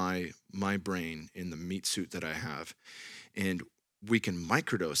beyond my brain in the meat suit that I have. And we can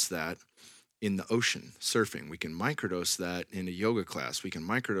microdose that in the ocean, surfing. We can microdose that in a yoga class. We can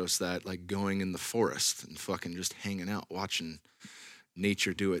microdose that like going in the forest and fucking just hanging out, watching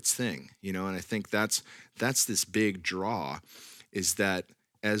nature do its thing, And I think that's this big draw, is that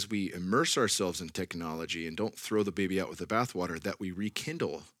as we immerse ourselves in technology and don't throw the baby out with the bathwater, that we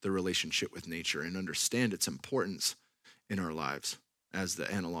rekindle the relationship with nature and understand its importance in our lives as the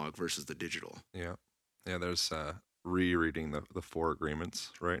analog versus the digital. Yeah. There's rereading the Four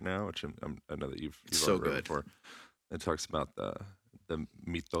Agreements right now, which I know that you've so already read good. before. It talks about the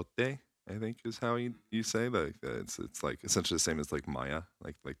mitote, I think is how you say that. It's like essentially the same as like Maya,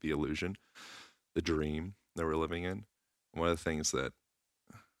 like the illusion, the dream that we're living in. One of the things that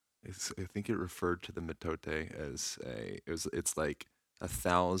I think it referred to the mitote as it's like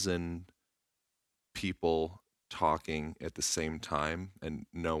 1,000 people talking at the same time and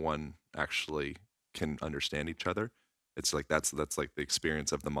no one actually can understand each other. It's like that's like the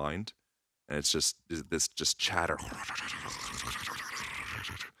experience of the mind, and it's just this just chatter.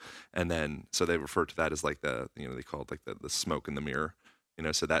 And then so they refer to that as like they call it like the smoke in the mirror.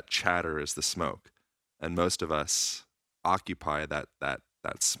 So that chatter is the smoke, and most of us occupy that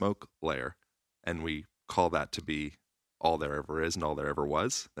smoke layer, and we call that to be all there ever is and all there ever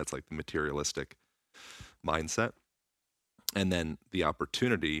was. That's like the materialistic mindset. And then the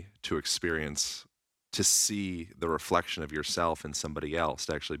opportunity to experience, to see the reflection of yourself in somebody else,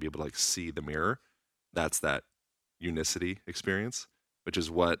 to actually be able to like see the mirror. That's that unicity experience, which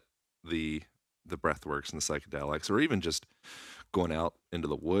is what the breathworks and the psychedelics, or even just going out into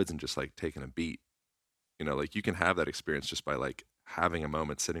the woods and just like taking a beat. Like you can have that experience just by like having a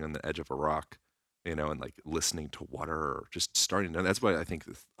moment sitting on the edge of a rock, and like listening to water or just starting. And that's why I think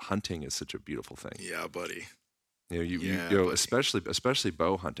hunting is such a beautiful thing. Yeah, buddy. You go, especially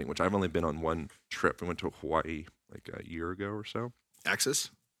bow hunting, which I've only been on one trip. I went to Hawaii like a year ago or so. Axis?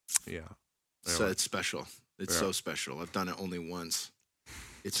 Yeah. So it's special. It's so special. I've done it only once.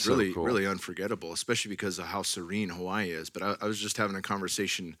 It's so really, cool. really unforgettable, especially because of how serene Hawaii is. But I was just having a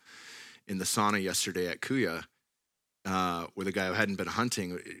conversation in the sauna yesterday at Kuya with a guy who hadn't been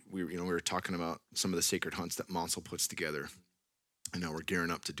hunting. We were talking about some of the sacred hunts that Monsell puts together. And now we're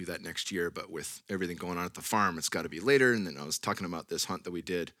gearing up to do that next year, but with everything going on at the farm, it's got to be later. And then I was talking about this hunt that we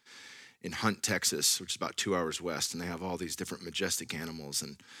did in Hunt, Texas, which is about 2 hours west, and they have all these different majestic animals.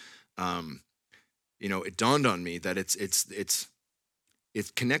 And it dawned on me that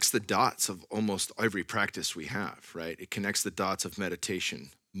it connects the dots of almost every practice we have, right? It connects the dots of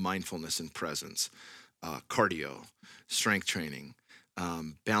meditation, mindfulness and presence, cardio, strength training,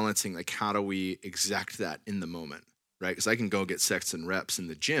 balancing. Like, how do we exact that in the moment? Right? Because I can go get sets and reps in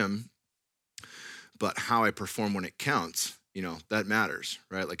the gym, but how I perform when it counts, that matters,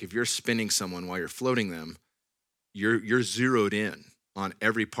 right? Like if you're spinning someone while you're floating them, you're zeroed in on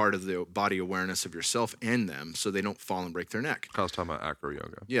every part of the body awareness of yourself and them, so they don't fall and break their neck. I was talking about acro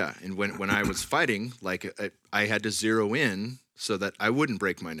yoga. Yeah, and when I was fighting, like I had to zero in so that I wouldn't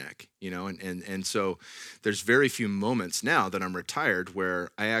break my neck, and so there's very few moments now that I'm retired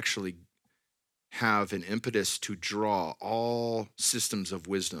where I actually have an impetus to draw all systems of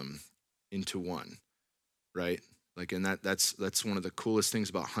wisdom into one, right? Like, and that's one of the coolest things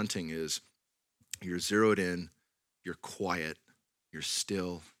about hunting is you're zeroed in, you're quiet, you're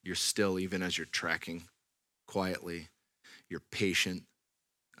still even as you're tracking quietly, you're patient.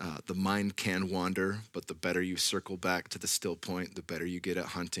 The mind can wander, but the better you circle back to the still point, the better you get at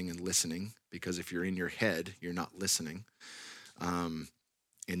hunting and listening, because if you're in your head, you're not listening. And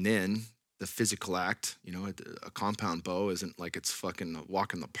then the physical act, a compound bow isn't like it's fucking a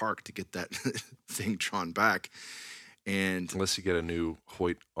walk in the park to get that thing drawn back. And unless you get a new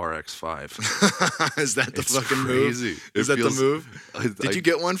Hoyt RX5. Is that the fucking crazy move? Is that the move? Did you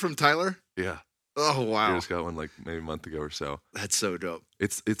get one from Tyler? Yeah. Oh, wow. I just got one like maybe a month ago or so. That's so dope.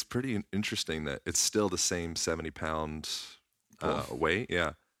 It's pretty interesting that it's still the same 70-pound weight.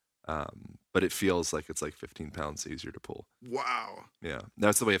 Yeah. But it feels like it's like 15 pounds easier to pull. Wow. Yeah.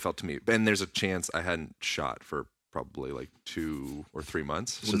 That's the way it felt to me. And there's a chance I hadn't shot for probably like 2 or 3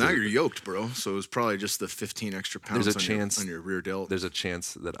 months. Well, so now you're yoked, bro. So it was probably just the 15 extra pounds on your rear delt. There's a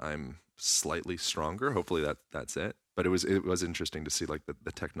chance that I'm slightly stronger. Hopefully that's it. But it was interesting to see like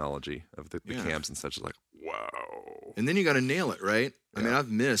the technology of the cams and such. Like, wow. And then you got to nail it, right? Yeah. I mean,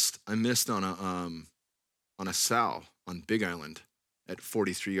 I missed on a sow on Big Island at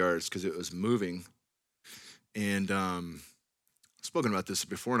 43 yards because it was moving. And I've spoken about this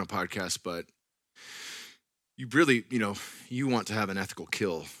before in a podcast, but you really, you want to have an ethical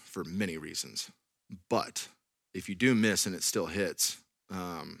kill for many reasons. But if you do miss and it still hits,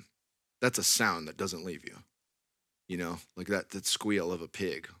 that's a sound that doesn't leave you. Like that squeal of a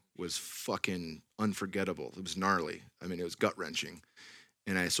pig was fucking unforgettable. It was gnarly. I mean, it was gut-wrenching.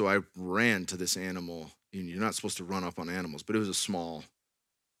 And so I ran to this animal. You're not supposed to run up on animals, but it was a small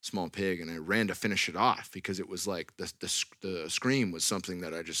pig, and I ran to finish it off because it was like the scream was something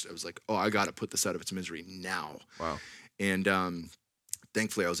that I was like, oh, I got to put this out of its misery now. Wow. And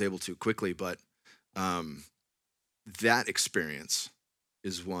thankfully I was able to quickly, but that experience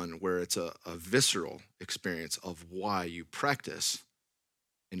is one where it's a visceral experience of why you practice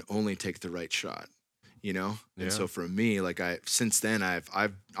and only take the right shot, you know? Yeah. And so for me, like since then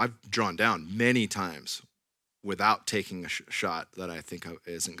I've drawn down many times without taking a shot that I think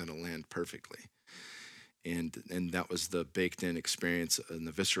isn't going to land perfectly. And that was the baked in experience and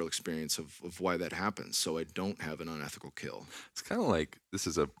the visceral experience of why that happens. So I don't have an unethical kill. It's kind of like, this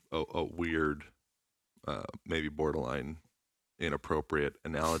is a weird, maybe borderline inappropriate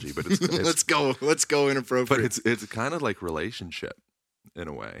analogy, but it's let's go inappropriate. But it's kind of like relationship in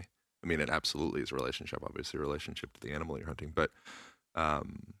a way. I mean, it absolutely is a relationship, obviously a relationship to the animal you're hunting. But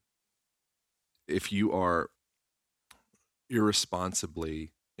if you are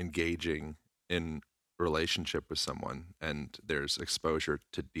irresponsibly engaging in relationship with someone and there's exposure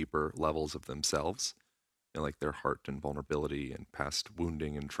to deeper levels of themselves, you know, like their heart and vulnerability and past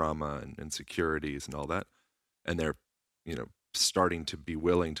wounding and trauma and insecurities and all that, and they're, you know, starting to be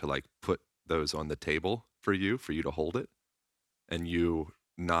willing to like put those on the table for you to hold it, and you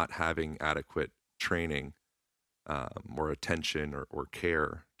not having adequate training or attention or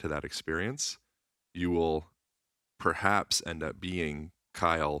care to that experience, you will perhaps end up being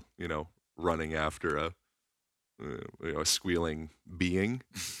Kyle, you know, running after a squealing being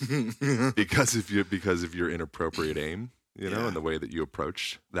because of your inappropriate aim, you know, and the way that you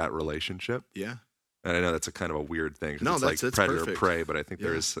approach that relationship. Yeah. And I know that's a kind of a weird thing. No, it's that's like predator perfect. prey, but I think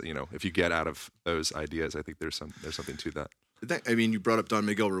there is, you know, if you get out of those ideas, I think there's something to that. I mean, you brought up Don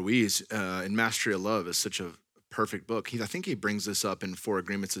Miguel Ruiz, and Mastery of Love is such a perfect book. I think he brings this up in Four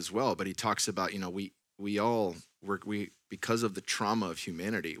Agreements as well, but he talks about, you know, we all work, because of the trauma of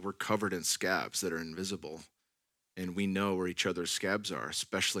humanity, we're covered in scabs that are invisible, and we know where each other's scabs are,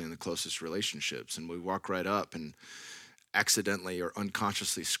 especially in the closest relationships. And we walk right up and accidentally or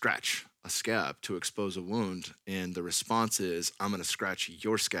unconsciously scratch a scab to expose a wound, and the response is, I'm going to scratch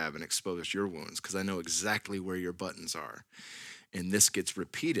your scab and expose your wounds because I know exactly where your buttons are. And this gets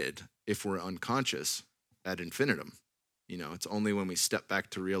repeated if we're unconscious ad infinitum. You know, it's only when we step back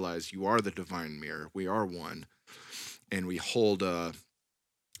to realize you are the divine mirror, we are one, and we hold a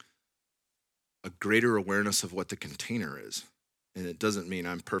greater awareness of what the container is. And it doesn't mean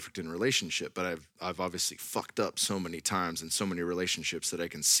I'm perfect in relationship, but I've obviously fucked up so many times in so many relationships that I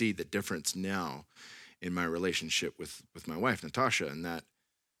can see the difference now in my relationship with my wife, Natasha, and that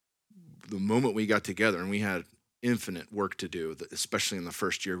the moment we got together, and we had infinite work to do, especially in the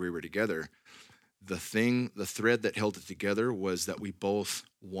first year we were together, the thread that held it together was that we both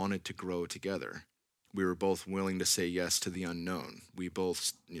wanted to grow together. We were both willing to say yes to the unknown. We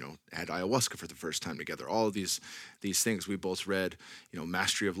both, you know, had ayahuasca for the first time together. All of these things we both read, you know,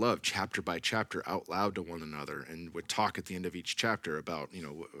 Mastery of Love, chapter by chapter, out loud to one another, and would talk at the end of each chapter about, you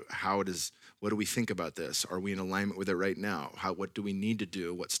know, what do we think about this? Are we in alignment with it right now? What do we need to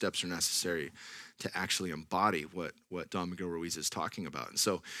do? What steps are necessary to actually embody what Don Miguel Ruiz is talking about? And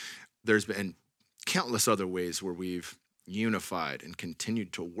so there's been countless other ways where we've unified and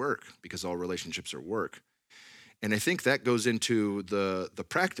continued to work, because all relationships are work. And I think that goes into the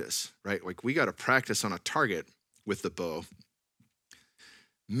practice, right? Like, we got to practice on a target with the bow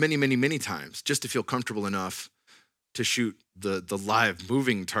many, many, many times just to feel comfortable enough to shoot the live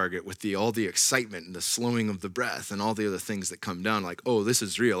moving target with all the excitement and the slowing of the breath and all the other things that come down. Like, oh, this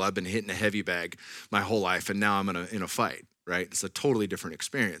is real. I've been hitting a heavy bag my whole life, and now I'm in a fight, right? It's a totally different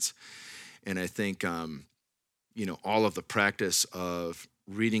experience. And I think, you know, all of the practice of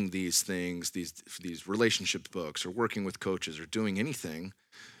reading these things, these relationship books, or working with coaches, or doing anything,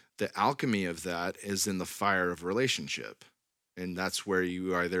 the alchemy of that is in the fire of relationship. And that's where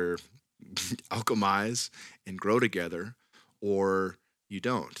you either alchemize and grow together, or you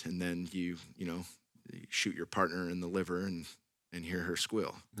don't. And then you shoot your partner in the liver and hear her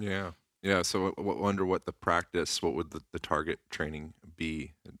squeal. Yeah. Yeah, so wonder what would the target training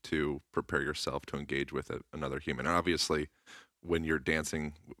be to prepare yourself to engage with another human? And obviously, when you're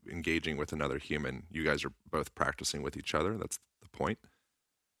engaging with another human, you guys are both practicing with each other. That's the point.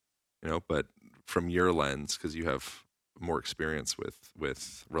 You know, but from your lens, because you have more experience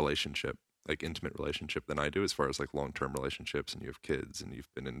with relationship, like intimate relationship, than I do, as far as like long-term relationships, and you have kids, and you've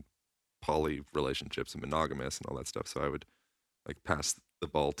been in poly relationships and monogamous and all that stuff. So I would like pass the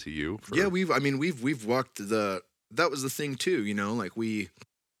ball to you. Yeah, we've walked that was the thing too, you know, like, we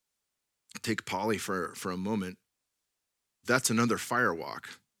take poly for a moment. That's another fire walk.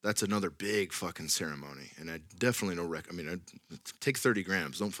 That's another big fucking ceremony. And I definitely don't take 30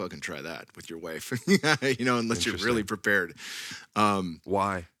 grams. Don't fucking try that with your wife, you know, unless you're really prepared.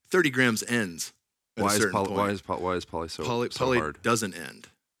 Why? 30 grams ends at a certain point. Why is poly so hard? Poly doesn't end,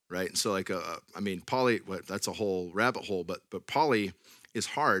 right? And so, like, poly, that's a whole rabbit hole, but poly is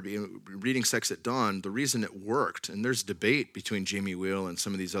hard. Reading Sex at Dawn, the reason it worked, and there's debate between Jamie Wheal and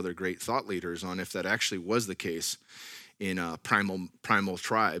some of these other great thought leaders on if that actually was the case in primal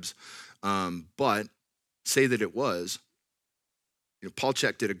tribes, but say that it was. Paul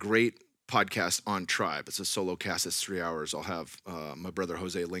Chek did a great podcast on tribe. It's a solo cast. It's 3 hours. I'll have my brother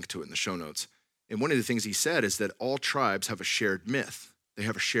Jose link to it in the show notes. And one of the things he said is that all tribes have a shared myth. They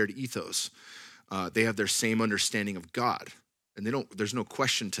have a shared ethos. They have their same understanding of God. And there's no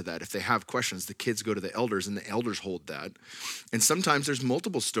question to that. If they have questions, the kids go to the elders and the elders hold that. And sometimes there's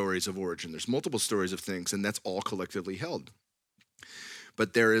multiple stories of origin. There's multiple stories of things, and that's all collectively held.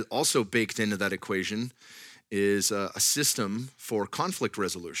 But there is also baked into that equation is a system for conflict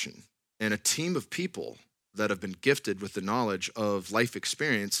resolution and a team of people that have been gifted with the knowledge of life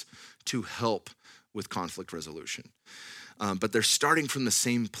experience to help with conflict resolution. But they're starting from the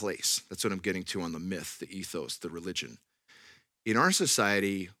same place. That's what I'm getting to on the myth, the ethos, the religion. In our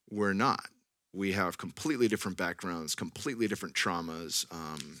society, we're not. We have completely different backgrounds, completely different traumas.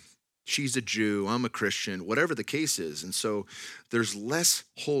 She's a Jew, I'm a Christian, whatever the case is. And so there's less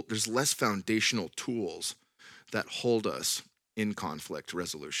foundational tools that hold us in conflict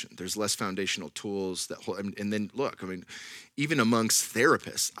resolution. There's less foundational tools that hold, and then look, even amongst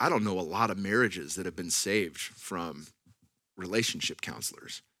therapists, I don't know a lot of marriages that have been saved from relationship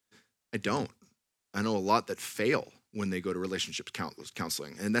counselors. I don't. I know a lot that fail when they go to relationship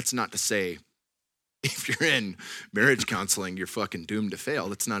counseling. And that's not to say if you're in marriage counseling, you're fucking doomed to fail.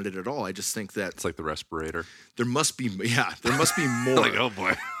 That's not it at all. I just think that it's like the respirator. There must be more. Like, oh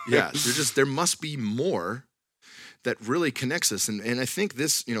boy. Yeah, there must be more that really connects us. And I think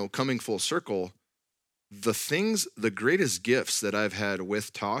this, coming full circle, the greatest gifts that I've had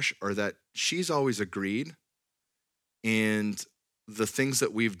with Tosh are that she's always agreed. And the things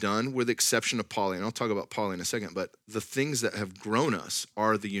that we've done, with the exception of Polly, and I'll talk about Polly in a second, but the things that have grown us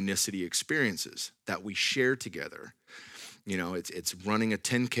are the unicity experiences that we share together. It's running a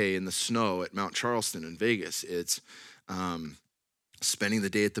 10K in the snow at Mount Charleston in Vegas. It's spending the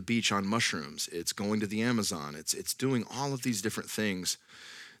day at the beach on mushrooms. It's going to the Amazon. It's doing all of these different things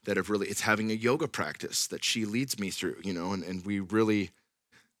that have really, it's having a yoga practice that she leads me through, and we really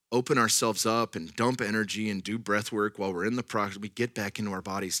open ourselves up and dump energy and do breath work while we're in the process. We get back into our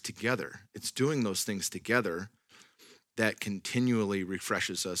bodies together. It's doing those things together that continually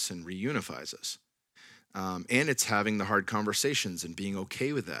refreshes us and reunifies us. And it's having the hard conversations and being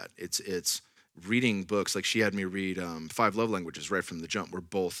okay with that. It's reading books. Like she had me read 5 Love Languages right from the jump. We're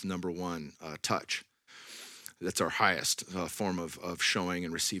both number 1 touch. That's our highest form of showing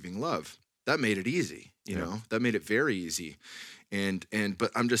and receiving love. That made it easy, you know? That made it very easy.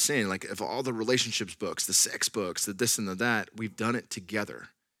 But I'm just saying, like, of all the relationships books, the sex books, the this and the that, we've done it together.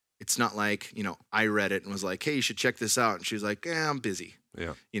 It's not like, I read it and was like, hey, you should check this out. And she was like, I'm busy.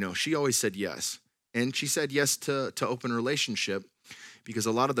 Yeah. She always said yes. And she said yes to open relationship because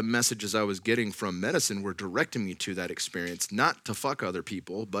a lot of the messages I was getting from medicine were directing me to that experience, not to fuck other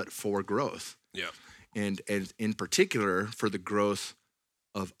people, but for growth. Yeah. And in particular, for the growth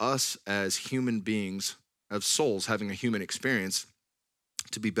of us as human beings, of souls having a human experience,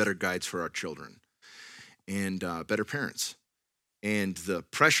 to be better guides for our children and better parents. And the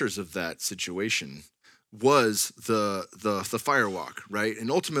pressures of that situation was the firewalk, right? And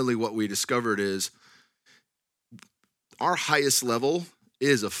ultimately what we discovered is our highest level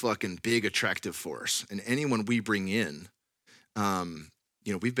is a fucking big attractive force. And anyone we bring in,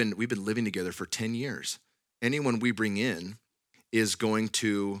 we've been living together for 10 years. Anyone we bring in is going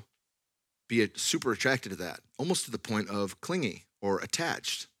to be super attracted to that, almost to the point of clingy or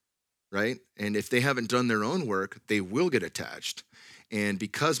attached, right? And if they haven't done their own work, they will get attached. And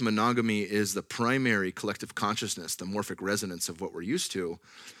because monogamy is the primary collective consciousness, the morphic resonance of what we're used to,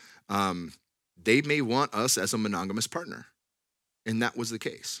 they may want us as a monogamous partner. And that was the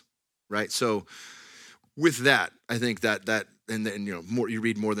case, right? So with that, I think that and then, more, you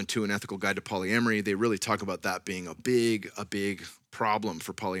read More Than Two, An Ethical Guide to Polyamory, they really talk about that being a big problem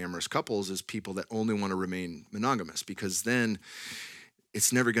for polyamorous couples is people that only want to remain monogamous, because then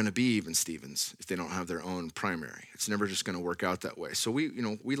it's never going to be even Stevens if they don't have their own primary. It's never just going to work out that way. So we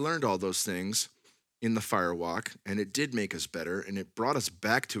learned all those things in the firewalk, and it did make us better, and it brought us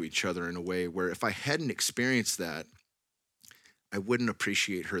back to each other in a way where if I hadn't experienced that, I wouldn't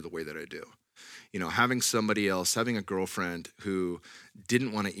appreciate her the way that I do. Having somebody else, having a girlfriend who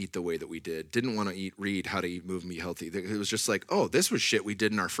didn't want to eat the way that we did, didn't want to read How to Eat, Move, and Be Healthy. It was just like, oh, this was shit we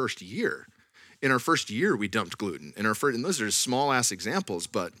did in our first year. In our first year, we dumped gluten. And those are small ass examples,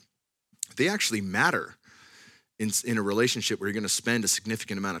 but they actually matter in a relationship where you're going to spend a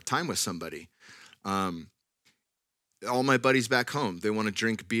significant amount of time with somebody. all my buddies back home, they want to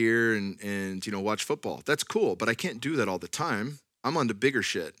drink beer and watch football. That's cool, but I can't do that all the time. I'm on to bigger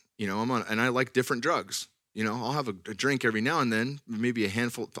shit. And I like different drugs. I'll have a drink every now and then, maybe a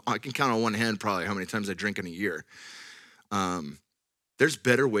handful. I can count on one hand probably how many times I drink in a year. There's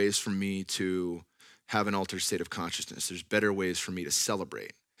better ways for me to have an altered state of consciousness. There's better ways for me to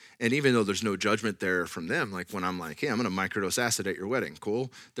celebrate. And even though there's no judgment there from them, like when I'm like, hey, I'm going to microdose acid at your wedding,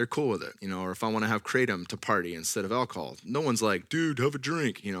 cool? They're cool with it, or if I want to have kratom to party instead of alcohol, no one's like, dude, have a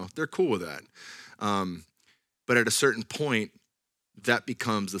drink, they're cool with that. But at a certain point, that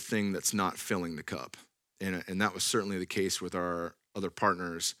becomes the thing that's not filling the cup. And that was certainly the case with our other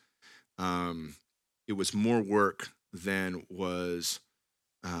partners. It was more work than was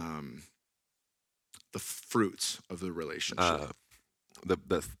the fruits of the relationship.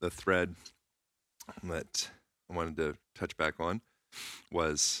 The thread that I wanted to touch back on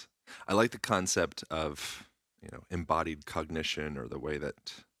was, I like the concept of embodied cognition, or the way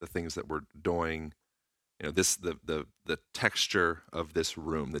that the things that we're doing, the texture of this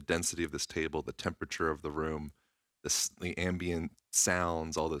room, the density of this table, the temperature of the room, the ambient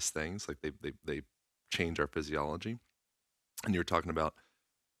sounds, all those things, like they change our physiology. And you were talking about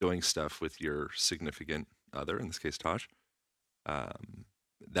doing stuff with your significant other, in this case Tosh.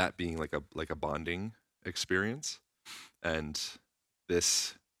 That being like a bonding experience, and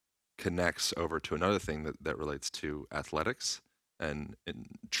this connects over to another thing that relates to athletics and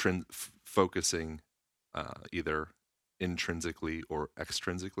focusing either intrinsically or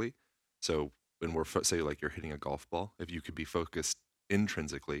extrinsically. So when we're say like you're hitting a golf ball, if you could be focused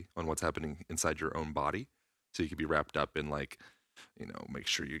intrinsically on what's happening inside your own body, so you could be wrapped up in like, make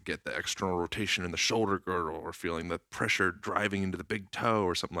sure you get the external rotation in the shoulder girdle, or feeling the pressure driving into the big toe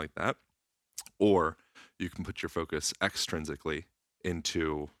or something like that. Or you can put your focus extrinsically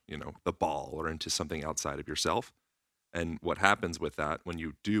into, the ball or into something outside of yourself. And what happens with that, when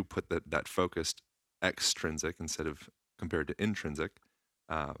you do put that focused extrinsic instead of compared to intrinsic,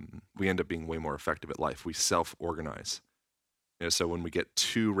 we end up being way more effective at life. We self-organize. So when we get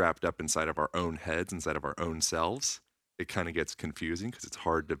too wrapped up inside of our own heads, inside of our own selves, it kind of gets confusing, because it's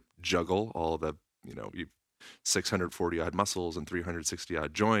hard to juggle all the, 640 odd muscles and 360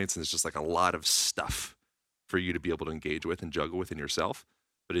 odd joints. And it's just like a lot of stuff for you to be able to engage with and juggle within yourself.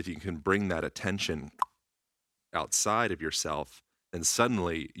 But if you can bring that attention outside of yourself, then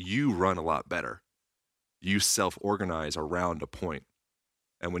suddenly you run a lot better. You self-organize around a point.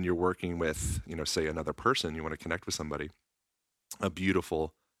 And when you're working with, say another person, you want to connect with somebody, a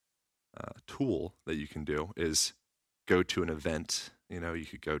beautiful tool that you can do is go to an event. You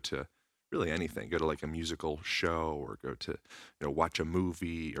could go to really anything, go to like a musical show, or go to, watch a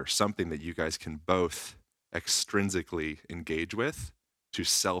movie or something that you guys can both extrinsically engage with to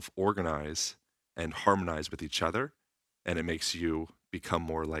self-organize and harmonize with each other. And it makes you become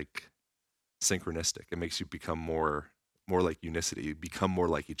more like synchronistic. It makes you become more like unicity. You become more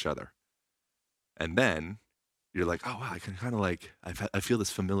like each other. And then you're like, oh wow, I can kind of like, I feel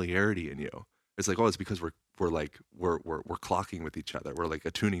this familiarity in you. It's like, oh, it's because we're clocking with each other. We're like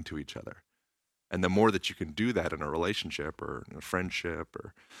attuning to each other. And the more that you can do that in a relationship, or in a friendship,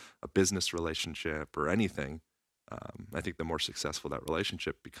 or a business relationship, or anything, I think the more successful that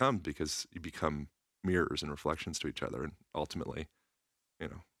relationship becomes, because you become mirrors and reflections to each other. And ultimately,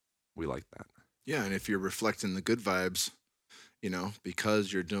 we like that. Yeah. And if you're reflecting the good vibes,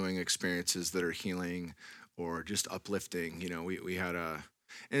 because you're doing experiences that are healing or just uplifting, we had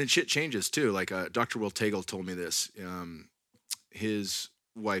and shit changes too. Like Dr. Will Tagle told me this. His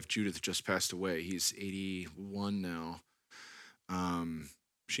wife Judith just passed away. He's 81 now.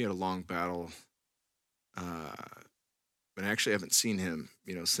 She had a long battle, but I actually haven't seen him,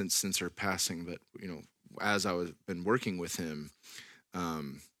 since her passing. But as I was been working with him,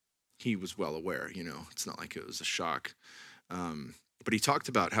 he was well aware. It's not like it was a shock. But he talked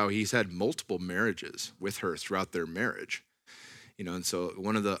about how he's had multiple marriages with her throughout their marriage. And so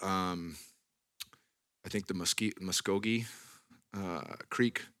one of the, I think the Muskogee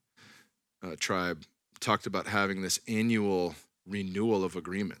Creek tribe talked about having this annual renewal of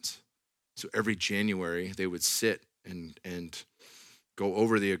agreements. So every January they would sit and go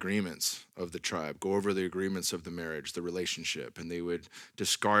over the agreements of the tribe, go over the agreements of the marriage, the relationship, and they would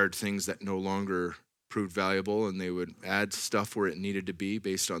discard things that no longer proved valuable, and they would add stuff where it needed to be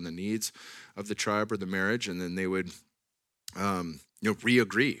based on the needs of the tribe or the marriage, and then they would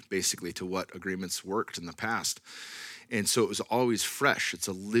re-agree basically to what agreements worked in the past. And so it was always fresh. It's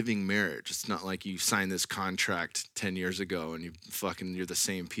a living marriage. It's not like you signed this contract 10 years ago and you're the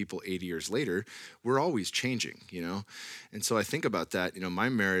same people 80 years later. We're always changing, you know? And so I think about that, you know, my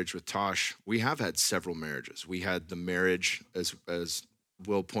marriage with Tosh, we have had several marriages. We had the marriage, as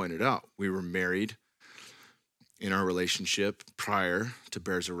Will pointed out, we were married in our relationship prior to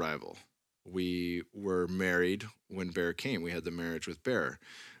Bear's arrival. We were married when Bear came. We had the marriage with Bear.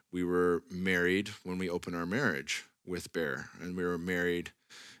 We were married when we opened our marriage with Bear, and we were married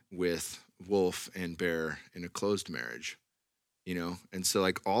with Wolf and Bear in a closed marriage, you know? And so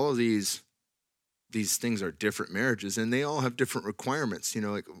like all of these things are different marriages, and they all have different requirements, you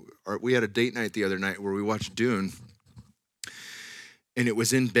know? Like we had a date night the other night where we watched Dune, and it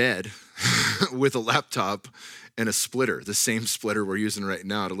was in bed with a laptop and a splitter, the same splitter we're using right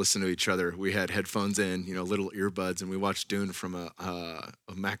now to listen to each other. We had headphones in, you know, little earbuds, and we watched Dune from a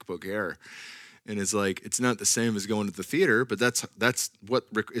MacBook Air. And it's like, it's not the same as going to the theater, but that's what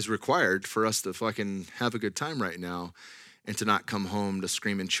is required for us to fucking have a good time right now, and to not come home to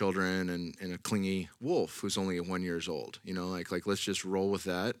screaming children and a clingy wolf who's only 1 year old. You know, like let's just roll with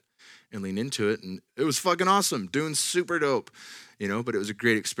that and lean into it. And it was fucking awesome. Dune's super dope, you know, but it was a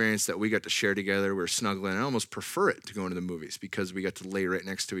great experience that we got to share together. We were snuggling. I almost prefer it to going to the movies because we got to lay right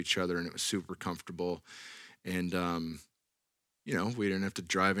next to each other, and it was super comfortable. And, you know, we didn't have to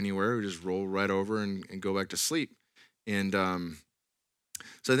drive anywhere. We just roll right over and go back to sleep. And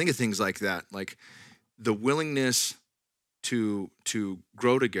so I think of things like that, like the willingness to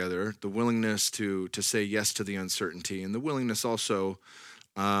grow together, the willingness to say yes to the uncertainty, and the willingness also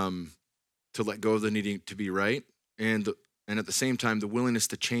to let go of the needing to be right, and at the same time, the willingness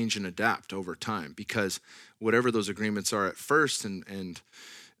to change and adapt over time, because whatever those agreements are at first and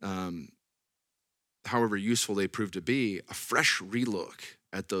however useful they prove to be, a fresh relook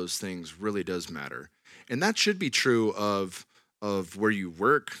at those things really does matter. And that should be true of where you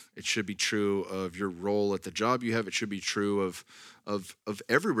work. It should be true of your role at the job you have. It should be true of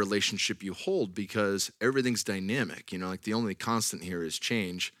every relationship you hold, because everything's dynamic. You know, like the only constant here is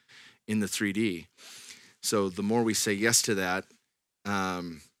change in the 3D. So the more we say yes to that,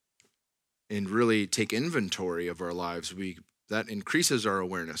 and really take inventory of our lives, that increases our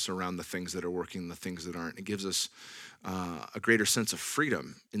awareness around the things that are working and the things that aren't. It gives us a greater sense of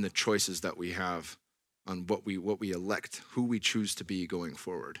freedom in the choices that we have on what we elect, who we choose to be going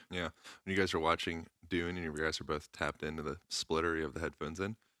forward. Yeah. When you guys are watching Dune and you guys are both tapped into the splitter, you have the headphones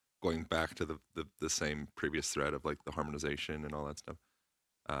in, going back to the same previous thread of like the harmonization and all that stuff.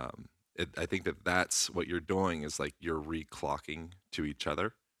 I think that's what you're doing, is like you're reclocking to each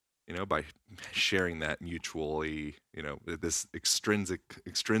other, you know, by sharing that mutually, you know, this extrinsic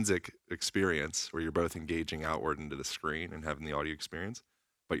experience where you're both engaging outward into the screen and having the audio experience,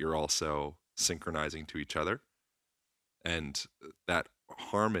 but you're also synchronizing to each other. And that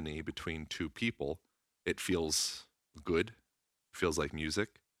harmony between two people, it feels good, it feels like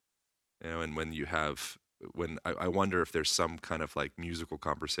music, you know. And when I wonder if there's some kind of like musical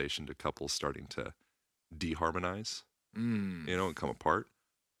conversation to couples starting to deharmonize, you know, and come apart.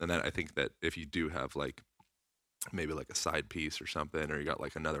 And then I think that if you do have like maybe like a side piece or something, or you got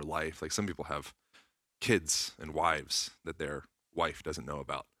like another life, like some people have kids and wives that their wife doesn't know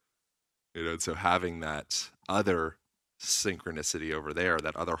about, you know. And so having that other synchronicity over there,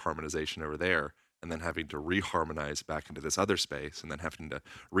 that other harmonization over there, and then having to reharmonize back into this other space, and then having to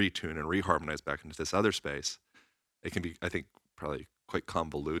retune and reharmonize back into this other space, it can be, I think, probably quite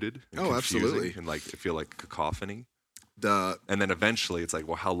convoluted and confusing, absolutely, and like feel like cacophony. And then eventually it's like,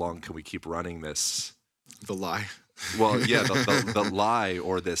 well, how long can we keep running this? The lie. Well, yeah, the lie,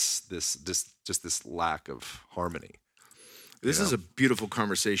 or this lack of harmony. This is a beautiful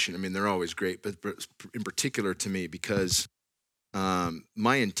conversation. I mean, they're always great, but in particular to me, because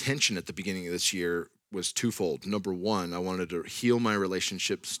my intention at the beginning of this year was twofold. Number one, I wanted to heal my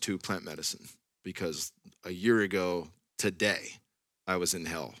relationships to plant medicine, because a year ago today, I was in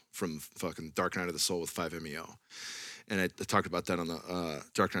hell from fucking Dark Night of the Soul with 5-MeO. And I talked about that on the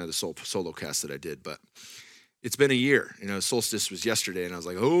Dark Night of the Soul solo cast that I did. But it's been a year. You know, Solstice was yesterday, and I was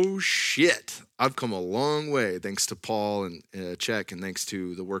like, oh, shit. I've come a long way, thanks to Paul and Czech, and thanks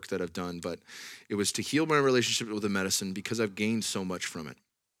to the work that I've done. But it was to heal my relationship with the medicine, because I've gained so much from it.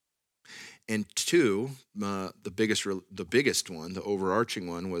 And two, the biggest one, the overarching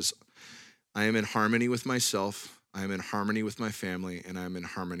one, was I am in harmony with myself, I am in harmony with my family, and I am in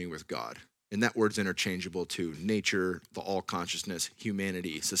harmony with God. And that word's interchangeable to nature, the all consciousness,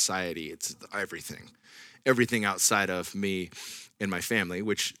 humanity, society. It's everything. Everything outside of me and my family,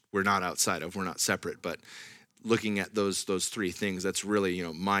 which we're not outside of, we're not separate, but looking at those three things, that's really,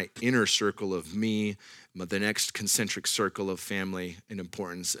 my inner circle of me, the next concentric circle of family and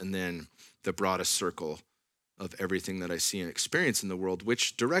importance, and then the broadest circle of everything that I see and experience in the world,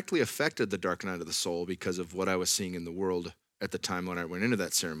 which directly affected the dark night of the soul because of what I was seeing in the world at the time when I went into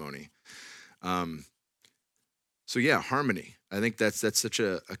that ceremony. So yeah, harmony. I think that's such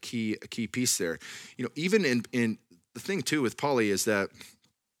a key piece there. Even in the thing too with Polly is that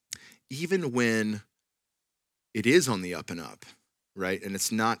even when it is on the up and up, right, and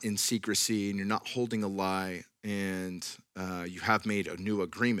it's not in secrecy and you're not holding a lie, and you have made a new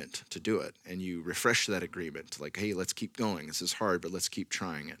agreement to do it, and you refresh that agreement, like, hey, let's keep going. This is hard, but let's keep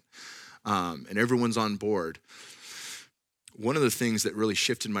trying it. And everyone's on board. One of the things that really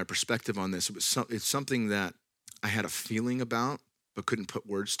shifted my perspective on this, it's something that I had a feeling about but couldn't put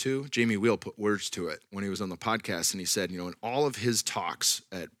words to. Jamie Wheel put words to it when he was on the podcast, and he said, in all of his talks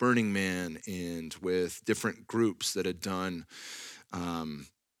at Burning Man and with different groups that had done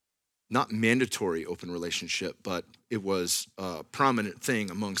not mandatory open relationship, but it was a prominent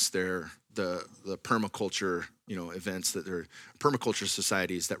thing amongst the permaculture, events that are permaculture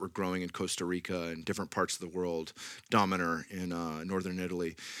societies that were growing in Costa Rica and different parts of the world, Dominer in northern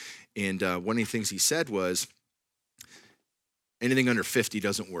Italy. And one of the things he said was, anything under 50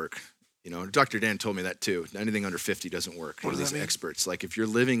 doesn't work. Dr. Dan told me that too. Anything under 50 doesn't work. What does these that mean? Experts, like if you're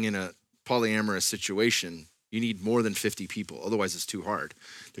living in a polyamorous situation, you need more than 50 people. Otherwise, it's too hard.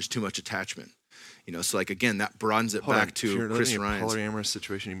 There's too much attachment. So like again, that broadens it back to Chris Ryan's polyamorous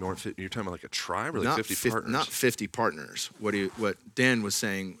situation. You're talking about like a tribe or like not 50 partners? Not 50 partners. What Dan was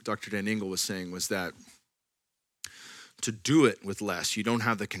saying, Dr. Dan Engel was saying, was that to do it with less, you don't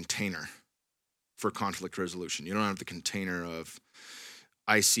have the container for conflict resolution. You don't have the container of,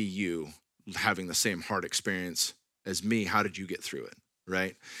 I see you having the same hard experience as me. How did you get through it,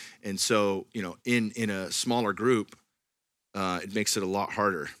 right? And so, in a smaller group, it makes it a lot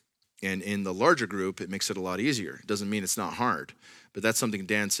harder. And in the larger group, it makes it a lot easier. It doesn't mean it's not hard, but that's something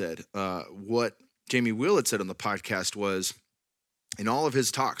Dan said. What Jamie Wheel had said on the podcast was, in all of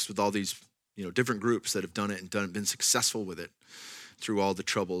his talks with all these, different groups that have done it and been successful with it through all the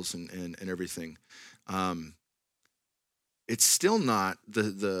troubles and everything, it's still not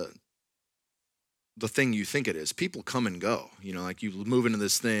the thing you think it is. People come and go. Like you move into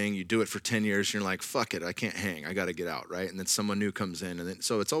this thing, you do it for 10 years, and you're like, fuck it, I can't hang. I got to get out, right? And then someone new comes in. And then,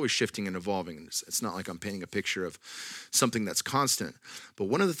 so it's always shifting and evolving. It's not like I'm painting a picture of something that's constant. But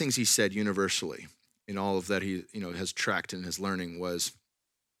one of the things he said universally in all of that he has tracked in his learning was,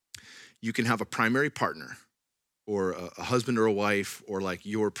 you can have a primary partner or a husband or a wife, or like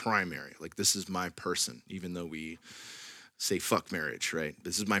your primary, like this is my person, even though we say fuck marriage, right?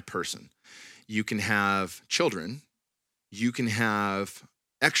 This is my person. You can have children. You can have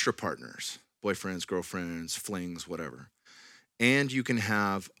extra partners, boyfriends, girlfriends, flings, whatever. And you can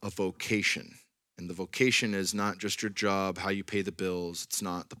have a vocation. And the vocation is not just your job, how you pay the bills. It's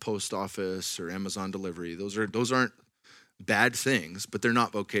not the post office or Amazon delivery. Those aren't bad things, but they're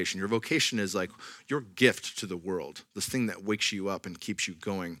not vocation. Your vocation is like your gift to the world, the thing that wakes you up and keeps you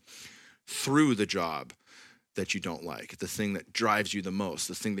going through the job that you don't like, the thing that drives you the most,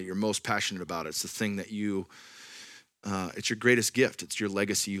 the thing that you're most passionate about. It's the thing that it's your greatest gift. It's your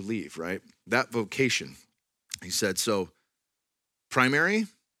legacy you leave, right? That vocation, he said, so primary,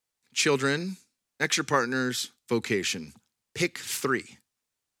 children, extra partners, vocation, pick 3.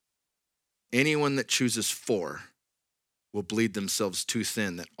 Anyone that chooses 4 will bleed themselves too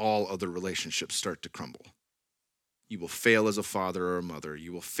thin that all other relationships start to crumble. You will fail as a father or a mother.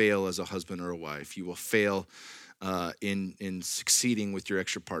 You will fail as a husband or a wife. You will fail in succeeding with your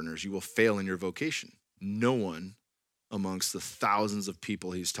extra partners. You will fail in your vocation. No one amongst the thousands of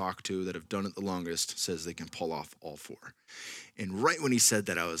people he's talked to that have done it the longest says they can pull off all 4. And right when he said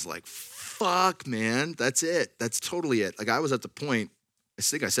that, I was like, fuck, man, that's it. That's totally it. Like I was at the point, I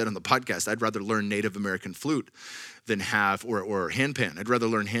think I said on the podcast, I'd rather learn Native American flute than have, or handpan. I'd rather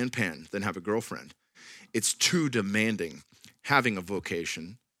learn handpan than have a girlfriend. It's too demanding having a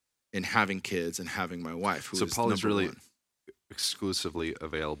vocation and having kids and having my wife, who is Poly's really 1. exclusively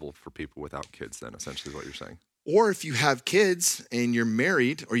available for people without kids then, essentially is what you're saying. Or if you have kids and you're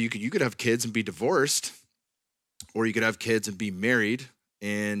married, or you could have kids and be divorced, or you could have kids and be married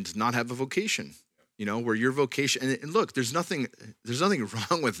and not have a vocation. Where your vocation, and look, there's nothing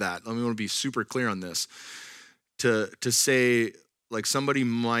wrong with that. I want to be super clear on this. To say, like somebody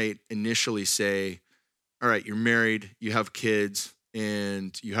might initially say, all right, you're married, you have kids,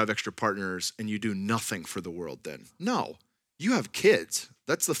 and you have extra partners, and you do nothing for the world then. No, you have kids.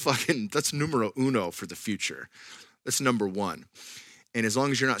 That's numero uno for the future. That's number 1. And as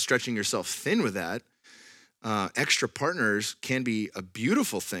long as you're not stretching yourself thin with that, extra partners can be a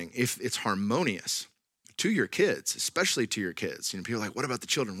beautiful thing if it's harmonious to your kids, especially to your kids. You know, people are like, what about the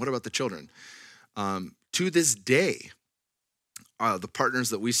children? What about the children? To this day, the partners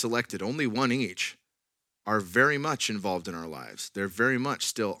that we selected, only one each, are very much involved in our lives. They're very much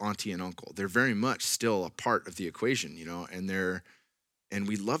still auntie and uncle. They're very much still a part of the equation, you know, and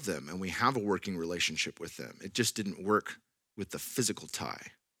we love them and we have a working relationship with them. It just didn't work with the physical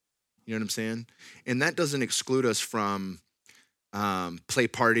tie. You know what I'm saying? And that doesn't exclude us from play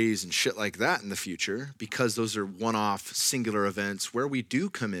parties and shit like that in the future, because those are one-off singular events where we do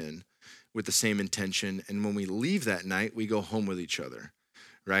come in with the same intention. And when we leave that night, we go home with each other,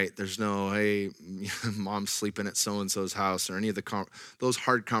 right? There's no, hey, mom's sleeping at so-and-so's house, or any of those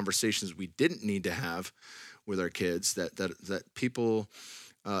hard conversations we didn't need to have with our kids that people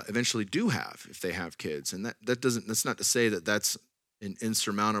eventually do have if they have kids. And that's not to say that that's an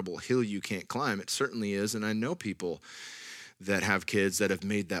insurmountable hill you can't climb. It certainly is. And I know people that have kids that have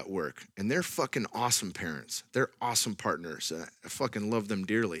made that work, and they're fucking awesome parents. They're awesome partners. I fucking love them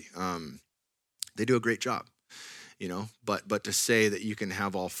dearly. They do a great job, you know, but to say that you can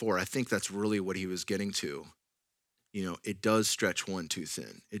have all four, I think that's really what he was getting to. You know, it does stretch one too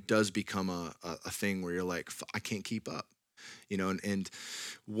thin. It does become a thing where you're like, I can't keep up, you know, and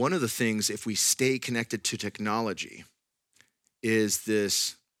one of the things, if we stay connected to technology, is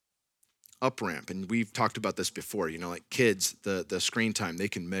this up ramp. And we've talked about this before, you know, like kids, the screen time, they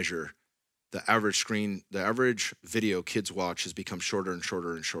can measure the average video kids watch has become shorter and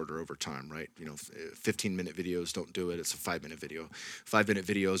shorter and shorter over time, right? You know, 15-minute videos don't do it. It's a 5-minute video. 5-minute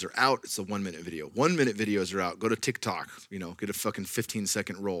videos are out. It's a 1-minute video. 1-minute videos are out. Go to TikTok, you know, get a fucking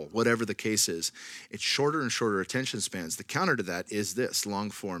 15-second roll, whatever the case is. It's shorter and shorter attention spans. The counter to that is this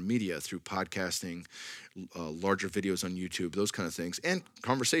long-form media through podcasting, larger videos on YouTube, those kind of things, and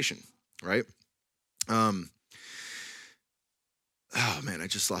conversation, right? Oh man, I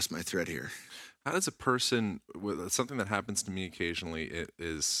just lost my thread here. How does a person, with something that happens to me occasionally, it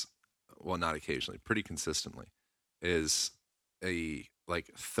is, well, not occasionally, pretty consistently, is a like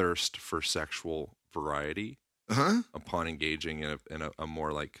thirst for sexual variety upon engaging in a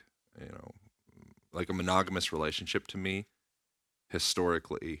more like, you know, like a monogamous relationship, to me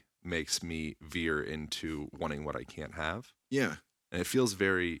historically makes me veer into wanting what I can't have. Yeah. And it feels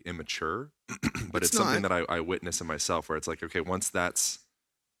very immature, but it's something that I witness in myself, where it's like, okay, once that's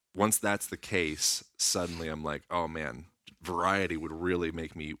the case, suddenly I'm like, oh man, variety would really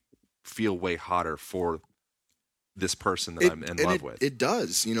make me feel way hotter for this person that I'm in love with. It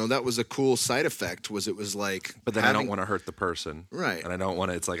does. You know, that was a cool side effect, it was like, but then I don't want to hurt the person. Right. And I don't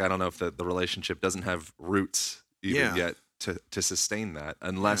want to, it's like, I don't know if the relationship doesn't have roots even yet to sustain that,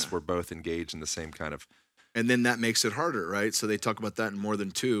 unless we're both engaged in the same kind of. And then that makes it harder, right? So they talk about that in More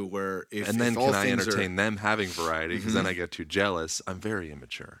Than Two, where and then can I entertain them having variety? Because then I get too jealous. I'm very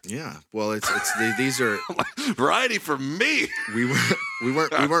immature. Yeah, well, these are variety for me. We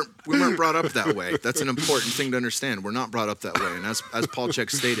weren't brought up that way. That's an important thing to understand. We're not brought up that way. And as Paul Chek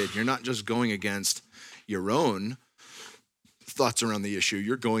stated, you're not just going against your own thoughts around the issue.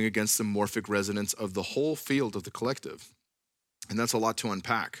 You're going against the morphic resonance of the whole field of the collective, and that's a lot to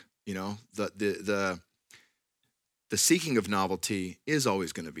unpack. You know, the seeking of novelty is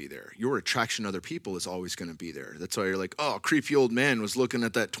always going to be there. Your attraction to other people is always going to be there. That's why you're like, oh, a creepy old man was looking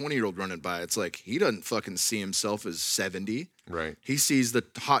at that 20-year-old running by. It's like, he doesn't fucking see himself as 70. Right. He sees the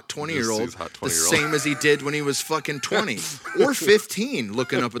hot 20-year-old the same as he did when he was fucking 20 or 15,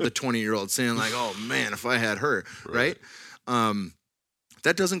 looking up at the 20-year-old saying like, oh man, if I had her, right?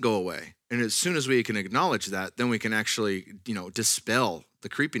 That doesn't go away. And as soon as we can acknowledge that, then we can actually, you know, dispel the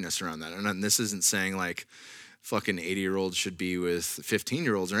creepiness around that. And this isn't saying like, fucking 80-year-olds should be with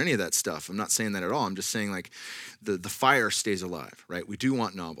 15-year-olds or any of that stuff. I'm not saying that at all. I'm just saying like the fire stays alive, right? We do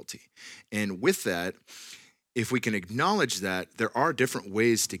want novelty. And with that, if we can acknowledge that, there are different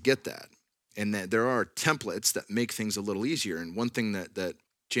ways to get that. And that there are templates that make things a little easier. And one thing that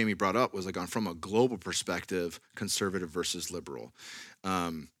Jamie brought up was like from a global perspective, conservative versus liberal.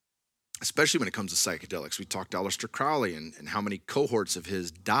 Especially when it comes to psychedelics. We talked to Aleister Crowley and how many cohorts of his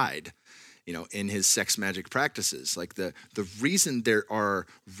died, you know, in his sex magic practices. Like the reason there are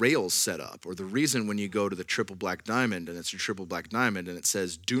rails set up, or the reason when you go to the Triple Black Diamond and it's a Triple Black Diamond and it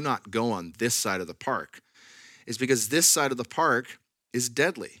says, do not go on this side of the park, is because this side of the park is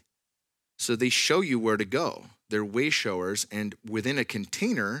deadly. So they show you where to go. They're way showers, and within a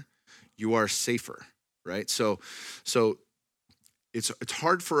container, you are safer, right? So it's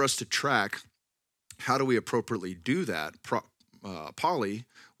hard for us to track how do we appropriately do that, poly,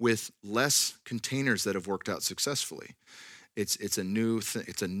 with less containers that have worked out successfully. It's a new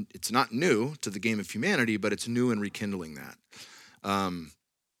it's not new to the game of humanity, but it's new in rekindling that.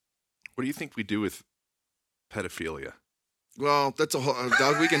 What do you think we do with pedophilia? Well, that's a whole.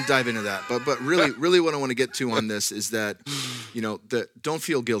 We can dive into that, but really, what I want to get to on this is that, that don't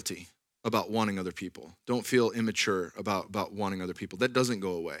feel guilty about wanting other people. Don't feel immature about wanting other people. That doesn't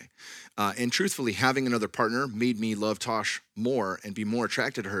go away. And truthfully, having another partner made me love Tosh more and be more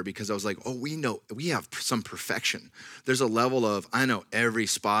attracted to her, because I was like, oh, we have some perfection. There's a level of, I know every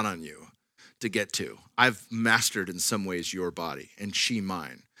spot on you to get to. I've mastered in some ways your body and she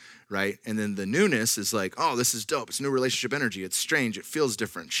mine. Right? And then the newness is like, oh, this is dope. It's new relationship energy. It's strange. It feels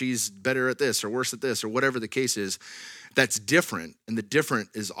different. She's better at this or worse at this or whatever the case is. That's different. And the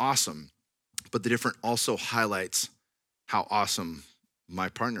different is awesome. But the different also highlights how awesome my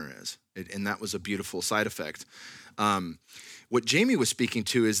partner is. And that was a beautiful side effect. What Jamie was speaking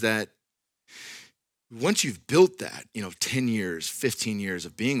to is that once you've built that, 10 years, 15 years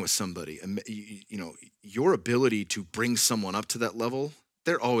of being with somebody, your ability to bring someone up to that level,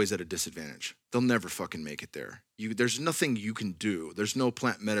 they're always at a disadvantage. They'll never fucking make it there. There's nothing you can do. There's no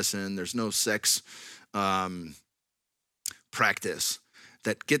plant medicine. There's no sex practice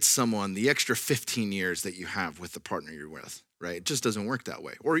that gets someone the extra 15 years that you have with the partner you're with, right? It just doesn't work that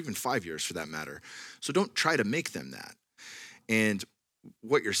way, or even 5 years for that matter. So don't try to make them that. And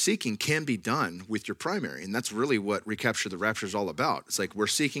what you're seeking can be done with your primary. And that's really what Recapture the Rapture is all about. It's like, we're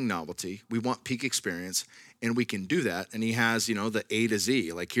seeking novelty. We want peak experience, and we can do that. And he has, the A to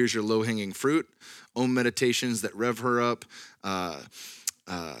Z. Like, here's your low-hanging fruit, Om meditations that rev her up,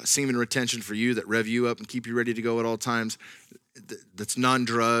 semen retention for you that rev you up and keep you ready to go at all times. That's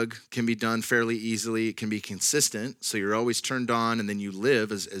non-drug, can be done fairly easily. It can be consistent, so you're always turned on, and then you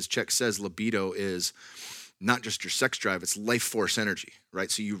live, as Czech says, libido is not just your sex drive, it's life force energy, right?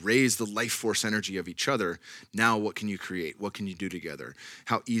 So you raise the life force energy of each other. Now what can you create? What can you do together?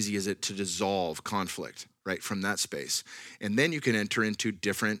 How easy is it to dissolve conflict, right, from that space? And then you can enter into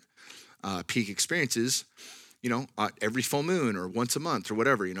different peak experiences, every full moon or once a month or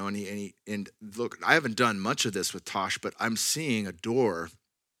whatever, and look, I haven't done much of this with Tosh, but I'm seeing a door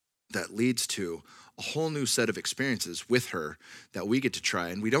that leads to a whole new set of experiences with her that we get to try.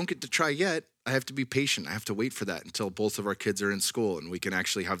 And we don't get to try yet. I have to be patient. I have to wait for that until both of our kids are in school and we can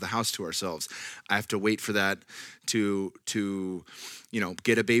actually have the house to ourselves. I have to wait for that to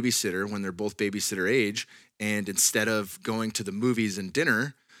get a babysitter when they're both babysitter age. And instead of going to the movies and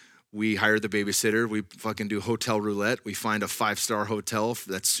dinner, we hire the babysitter. We fucking do hotel roulette. We find a 5-star hotel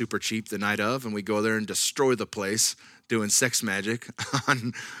that's super cheap the night of, and we go there and destroy the place doing sex magic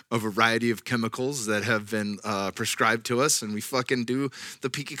on a variety of chemicals that have been prescribed to us, and we fucking do the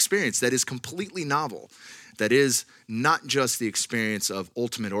peak experience that is completely novel. That is not just the experience of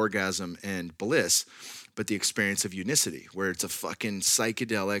ultimate orgasm and bliss, but the experience of unicity, where it's a fucking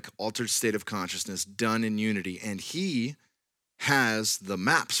psychedelic, altered state of consciousness done in unity, and he has the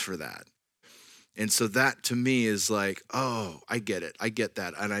maps for that. And so that to me is like, oh, I get it. I get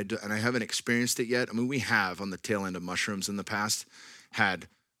that. And I haven't experienced it yet. I mean, we have on the tail end of mushrooms in the past had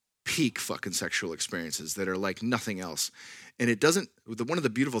peak fucking sexual experiences that are like nothing else. And one of the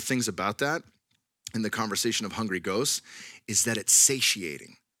beautiful things about that in the conversation of Hungry Ghosts is that it's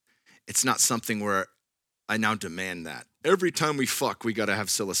satiating. It's not something where I now demand that. Every time we fuck, we got to have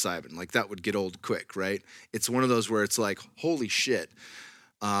psilocybin. Like, that would get old quick, right? It's one of those where it's like, holy shit.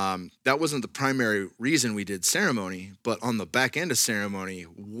 That wasn't the primary reason we did ceremony, but on the back end of ceremony,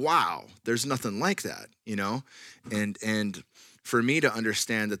 wow, there's nothing like that, And for me to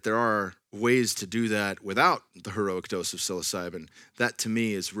understand that there are ways to do that without the heroic dose of psilocybin, that to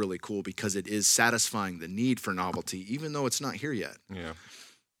me is really cool, because it is satisfying the need for novelty, even though it's not here yet. Yeah.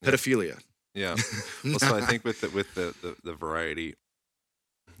 Pedophilia. Yeah. Well, so I think with the variety,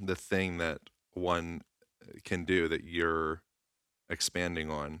 the thing that one can do that you're expanding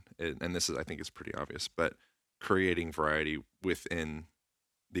on, and this is, I think, is pretty obvious, but creating variety within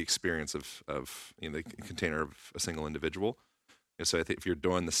the experience of the container of a single individual. And so I think if you're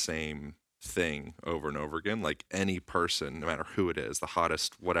doing the same thing over and over again, like any person, no matter who it is, the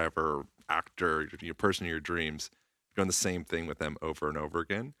hottest whatever actor, your person of your dreams, doing the same thing with them over and over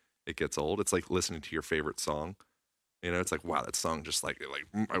again, it gets old. It's like listening to your favorite song. It's like, wow, that song just like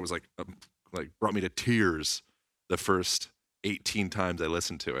I was like brought me to tears the first 18 times I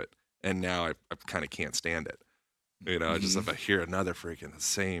listened to it, and now I kind of can't stand it. Just if I hear another freaking the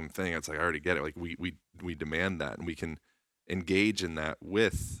same thing, it's like I already get it. Like we demand that, and we can engage in that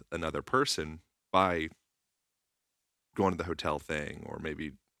with another person by going to the hotel thing, or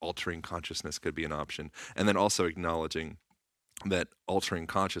maybe altering consciousness could be an option, and then also acknowledging that altering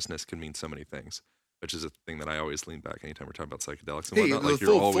consciousness can mean so many things. which is a thing that I always lean back anytime we're talking about psychedelics and Hey, whatnot. the Like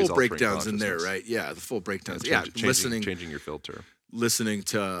you're always full breakdowns in there, consciousness. right? Yeah, the full breakdowns. Yeah, listening, changing your filter. listening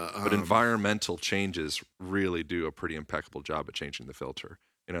to. But environmental changes really do a pretty impeccable job at changing the filter.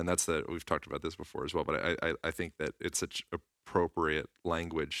 And that's we've talked about this before as well. But I think that it's such appropriate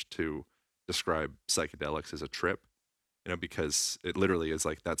language to describe psychedelics as a trip. Because it literally is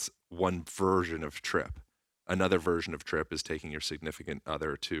like that's one version of trip. Another version of trip is taking your significant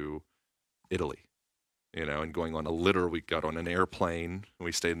other to Italy, and going on we got on an airplane and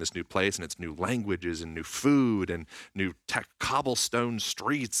we stayed in this new place, and it's new languages and new food and new cobblestone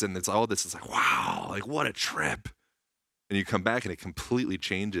streets, and it's all this. It's like, wow, like what a trip. And you come back and it completely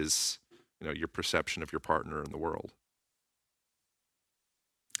changes, your perception of your partner in the world.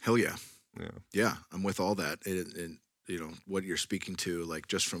 Hell yeah. Yeah. Yeah, I'm with all that. And what you're speaking to, like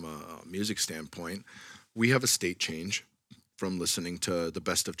just from a music standpoint, we have a state change from listening to the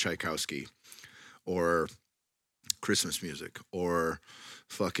best of Tchaikovsky or Christmas music or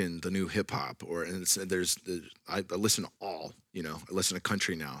fucking the new hip hop I listen to all, I listen to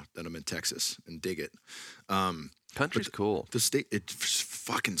country now that I'm in Texas and dig it. Country's cool. The state, it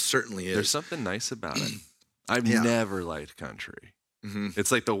fucking certainly is. There's something nice about it. I've never liked country. Mm-hmm.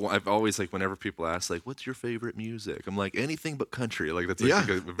 It's like I've always like whenever people ask like, "What's your favorite music?" I'm like, anything but country. Like that's like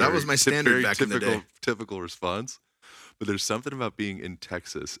that was my standard back in the day. Typical response. But there's something about being in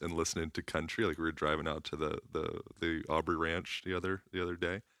Texas and listening to country. Like we were driving out to the Aubrey Ranch the other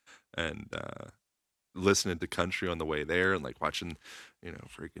day, and listening to country on the way there, and like watching,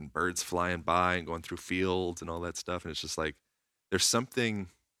 freaking birds flying by and going through fields and all that stuff. And it's just like there's something.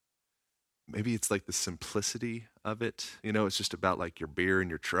 Maybe it's like the simplicity of it. It's just about like your beer and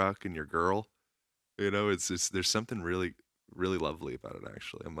your truck and your girl. It's just, there's something really, really lovely about it.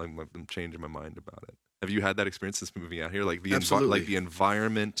 Actually, I'm changing my mind about it. Have you had that experience since moving out here? Like the the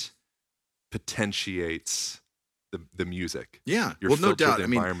environment potentiates the music. Yeah, well, no doubt. The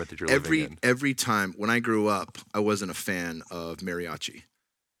environment that you're living in. Every time when I grew up, I wasn't a fan of mariachi.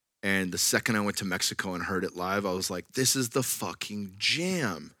 And the second I went to Mexico and heard it live, I was like, this is the fucking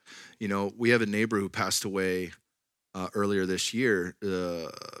jam. We have a neighbor who passed away earlier this year,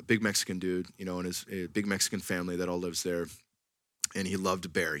 a big Mexican dude, and his big Mexican family that all lives there. And he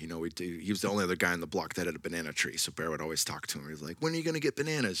loved Bear. He was the only other guy on the block that had a banana tree. So Bear would always talk to him. He was like, when are you going to get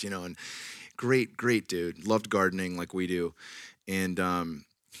bananas? And great dude. Loved gardening like we do. And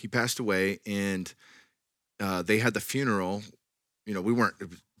he passed away, and they had the funeral. We weren't...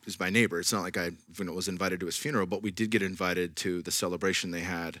 It was my neighbor. It's not like I was invited to his funeral, but we did get invited to the celebration they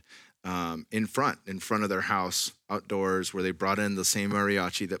had in front of their house, outdoors, where they brought in the same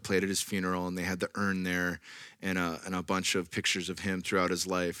mariachi that played at his funeral, and they had the urn there, and a bunch of pictures of him throughout his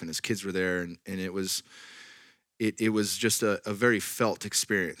life, and his kids were there, and it was just a very felt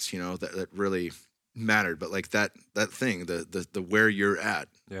experience, that really mattered. But like that thing, the where you're at,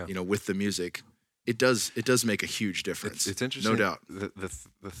 with the music. It does make a huge difference. It's interesting. No doubt. The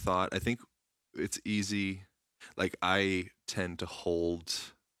thought, I think it's easy. Like I tend to hold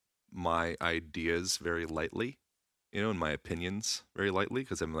my ideas very lightly, and my opinions very lightly,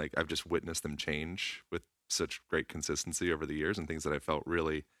 because I'm like, I've just witnessed them change with such great consistency over the years, and things that I felt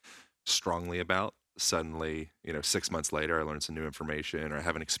really strongly about. Suddenly, 6 months later, I learned some new information, or I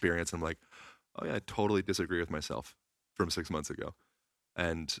have an experience, and I'm like, oh yeah, I totally disagree with myself from 6 months ago.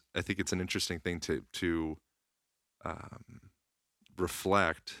 And I think it's an interesting thing to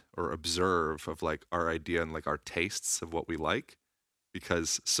reflect or observe of like our idea and like our tastes of what we like,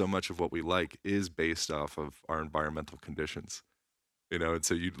 because so much of what we like is based off of our environmental conditions, and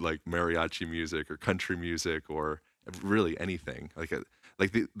so you like mariachi music or country music or really anything like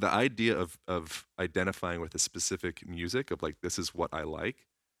the idea of identifying with a specific music of like, this is what I like.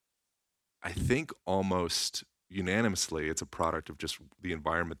 I think almost unanimously it's a product of just the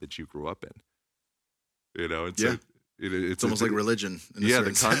environment that you grew up in, it's almost like religion in the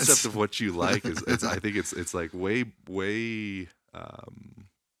sense. Concept of what you like is I think it's like way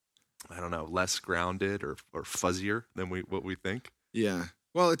I don't know, less grounded or fuzzier than what we think. Yeah,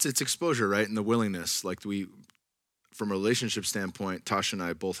 well, it's exposure, right? And the willingness, like from a relationship standpoint, Tasha and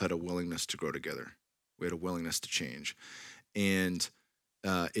I both had a willingness to grow together. We had a willingness to change, and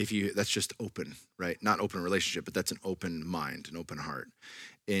that's just open, right? Not open relationship, but that's an open mind, an open heart.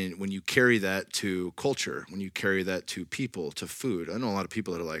 And when you carry that to culture, when you carry that to people, to food, I know a lot of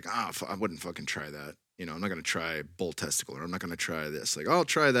people that are like, I wouldn't fucking try that. I'm not going to try bull testicle, or I'm not going to try this. Like, I'll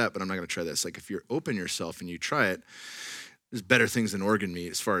try that, but I'm not going to try this. Like, if you're open yourself and you try it, there's better things than organ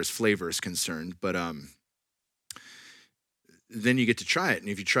meat as far as flavor is concerned. But then you get to try it. And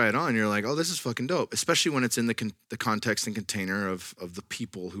if you try it on, you're like, oh, this is fucking dope. Especially when it's in the context and container of the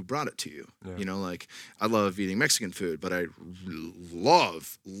people who brought it to you. Yeah. You know, like I love eating Mexican food, but I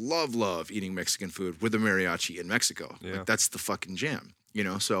love eating Mexican food with a mariachi in Mexico. Yeah. Like that's the fucking jam, you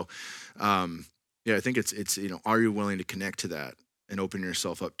know? So, yeah, I think it's, you know, are you willing to connect to that and open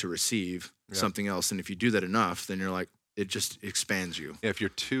yourself up to receive something else? And if you do that enough, then you're like, it just expands you. Yeah, if you're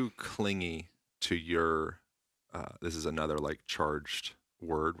too clingy to your, this is another like charged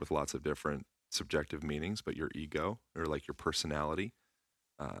word with lots of different subjective meanings, but your ego or like your personality,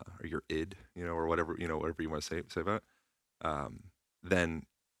 or your id, you know, or whatever you want to say about it, then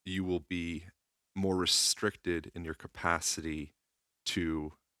you will be more restricted in your capacity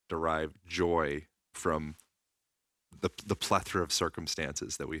to derive joy from the plethora of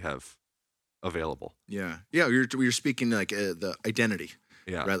circumstances that we have available. Yeah. You're speaking like the identity.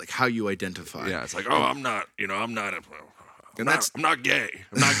 Yeah. Right. Like how you identify. Yeah. It's like, oh, I'm not gay. I'm not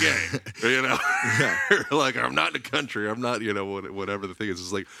gay. You know, like I'm not in the country. I'm not, you know, whatever the thing is.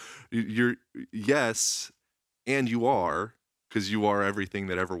 It's like you're yes, and you are, because you are everything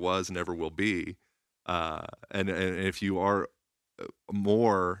that ever was and ever will be. And if you are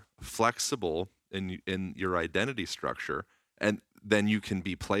more flexible in your identity structure, and then you can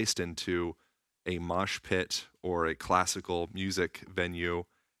be placed into a mosh pit or a classical music venue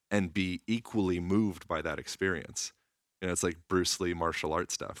and be equally moved by that experience. You know, it's like Bruce Lee martial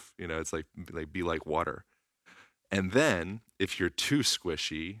arts stuff. You know, it's like be like water. And then if you're too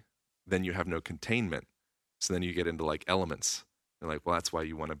squishy, then you have no containment. So then you get into like elements. And like, well, that's why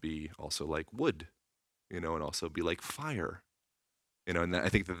you want to be also like wood, you know, and also be like fire. You know, and I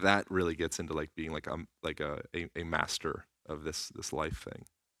think that really gets into like being like a master of this life thing.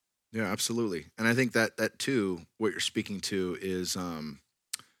 Yeah, absolutely. And I think that too, what you're speaking to is, you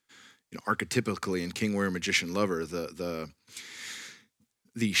know, archetypically in King, Warrior, Magician, Lover, the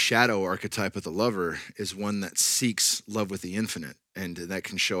shadow archetype of the lover is one that seeks love with the infinite, and that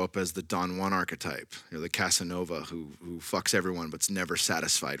can show up as the Don Juan archetype, you know, the Casanova who fucks everyone but's never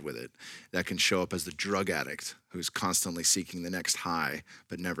satisfied with it. That can show up as the drug addict who's constantly seeking the next high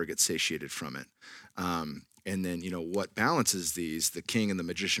but never gets satiated from it. And then, you know, what balances these? The king and the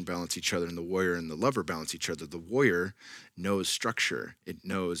magician balance each other, and the warrior and the lover balance each other. The warrior knows structure. It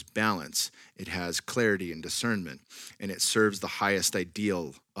knows balance. It has clarity and discernment. And it serves the highest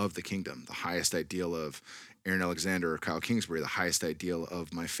ideal of the kingdom, the highest ideal of Aaron Alexander or Kyle Kingsbury, the highest ideal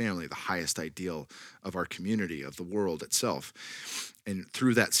of my family, the highest ideal of our community, of the world itself. And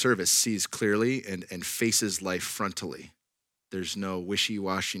through that service, sees clearly and faces life frontally. There's no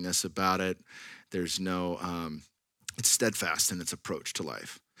wishy-washiness about it. There's no, it's steadfast in its approach to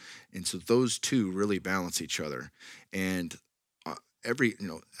life. And so those two really balance each other. And you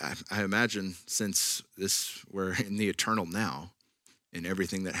know, I imagine since we're in the eternal now, and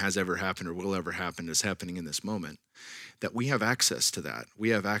everything that has ever happened or will ever happen is happening in this moment, that we have access to that. We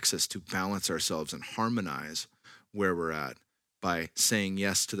have access to balance ourselves and harmonize where we're at by saying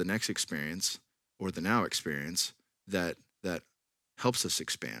yes to the next experience or the now experience that helps us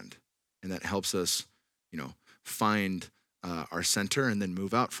expand. And that helps us, you know, find our center and then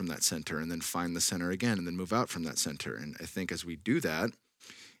move out from that center and then find the center again and then move out from that center. And I think as we do that,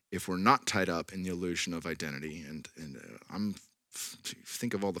 if we're not tied up in the illusion of identity, and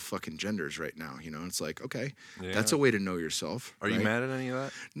think of all the fucking genders right now, you know, it's like, okay, that's a way to know yourself. Are you mad at any of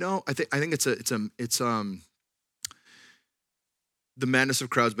that? No, I think it's The Madness of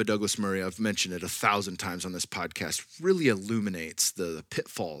Crowds by Douglas Murray, I've mentioned it 1,000 times on this podcast, really illuminates the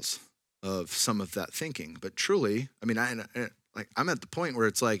pitfalls of some of that thinking. But truly, I mean, I'm at the point where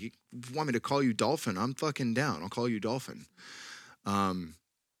it's like, you want me to call you Dolphin? I'm fucking down. I'll call you Dolphin.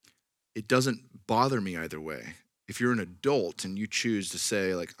 It doesn't bother me either way. If you're an adult and you choose to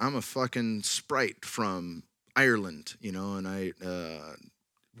say, like, I'm a fucking sprite from Ireland, you know, and I,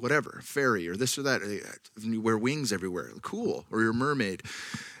 whatever, fairy or this or that, and you wear wings everywhere, cool. Or you're a mermaid,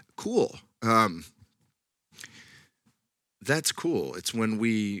 cool. That's cool. It's when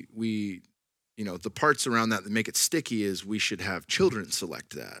we, you know, the parts around that make it sticky is we should have children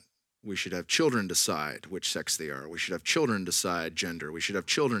select that. We should have children decide which sex they are. We should have children decide gender. We should have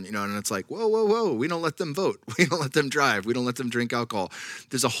children, you know, and it's like, whoa. We don't let them vote. We don't let them drive. We don't let them drink alcohol.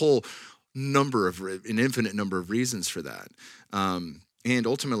 There's a whole an infinite number of reasons for that. And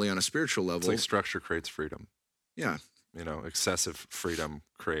ultimately on a spiritual level. It's like structure creates freedom. Yeah. You know, excessive freedom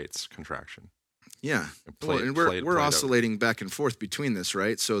creates contraction. Yeah. And we're oscillating back and forth between this,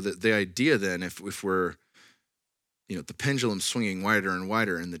 right? So that the idea then, if we're, you know, the pendulum swinging wider and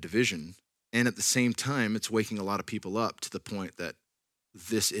wider in the division, and at the same time, it's waking a lot of people up to the point that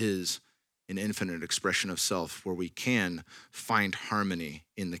this is an infinite expression of self where we can find harmony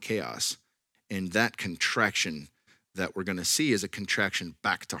in the chaos. And that contraction that we're going to see is a contraction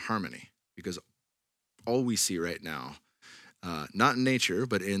back to harmony, because all we see right now, not in nature,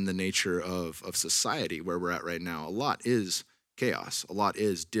 but in the nature of society where we're at right now, a lot is chaos, a lot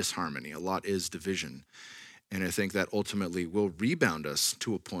is disharmony, a lot is division. And I think that ultimately will rebound us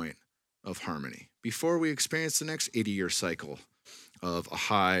to a point of harmony before we experience the next 80-year cycle of a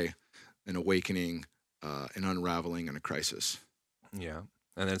high, an awakening, an unraveling, and a crisis. Yeah.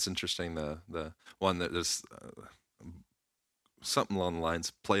 And then it's interesting, the one that there's something along the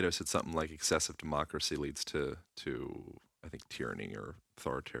lines, Plato said something like excessive democracy leads to I think, tyranny or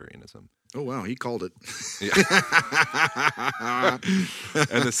authoritarianism. Oh, wow. He called it. Yeah.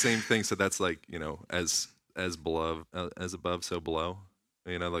 And the same thing. So that's like, as above, so below.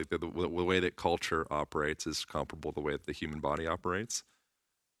 Like the way that culture operates is comparable to the way that the human body operates.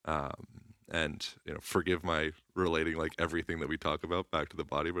 And, forgive my relating like everything that we talk about back to the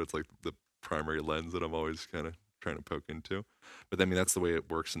body, but it's like the primary lens that I'm always kind of trying to poke into. But I mean, that's the way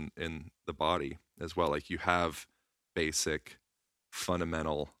it works in the body as well. Like you have basic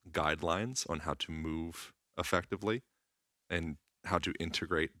fundamental guidelines on how to move effectively and how to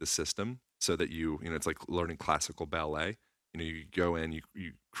integrate the system so that it's like learning classical ballet. You go in,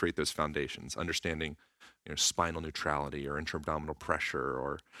 you create those foundations, understanding, spinal neutrality or intra-abdominal pressure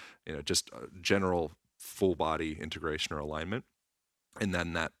or, just general full body integration or alignment. And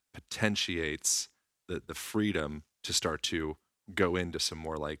then that potentiates the freedom to start to go into some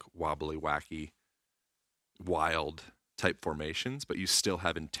more like wobbly, wacky, wild type formations, but you still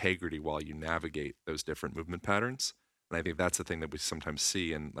have integrity while you navigate those different movement patterns. And I think that's the thing that we sometimes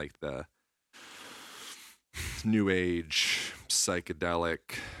see in like the new age psychedelic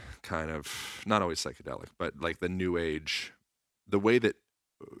kind of, not always psychedelic, but like the new age, the way that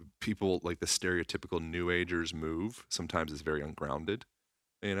people like the stereotypical new agers move sometimes is very ungrounded,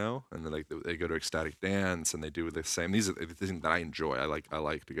 and then like they go to ecstatic dance and they do the same. These are the things that I enjoy. I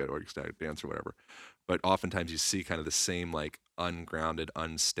like to go to ecstatic dance or whatever, but oftentimes you see kind of the same like ungrounded,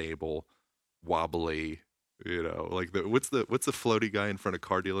 unstable, wobbly, like what's the floaty guy in front of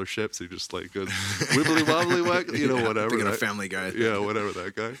car dealerships who just like goes wibbly wobbly whack, whatever. Thinking of Family Guy. Yeah, whatever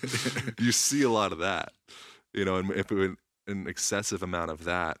that guy. You see a lot of that, and if an excessive amount of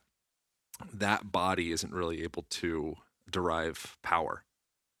that body isn't really able to derive power,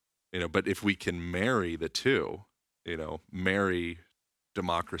 but if we can marry the two, marry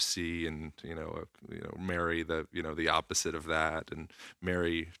democracy and marry the opposite of that, and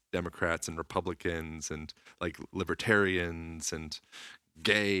marry Democrats and Republicans and like libertarians and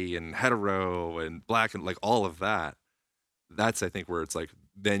gay and hetero and black and like all of that. That's I think where it's like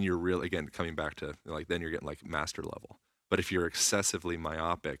then you're really again coming back to like then you're getting like master level. But if you're excessively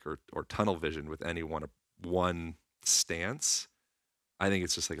myopic or tunnel vision with any one stance, I think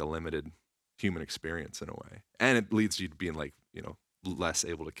it's just like a limited human experience in a way, and it leads you to being like less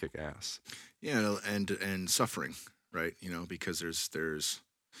able to kick ass. Yeah, and suffering, right? Because there's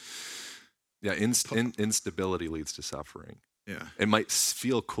instability leads to suffering. Yeah, it might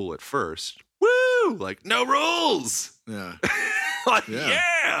feel cool at first. Woo! Like no rules. Yeah, like,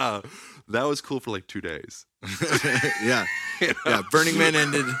 yeah. That was cool for like 2 days. Yeah. Yeah. Burning Man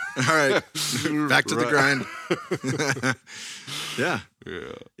ended. All right. Back to the grind. Yeah.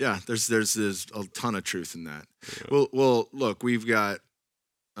 Yeah. Yeah. There's a ton of truth in that. Yeah. Well, look, we've got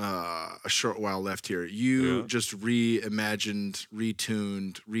a short while left here. You just reimagined,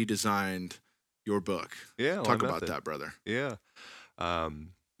 retuned, redesigned your book. Yeah. Talk about that, brother. Yeah.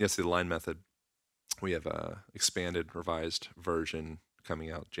 Yes, the Line Method. We have a expanded, revised version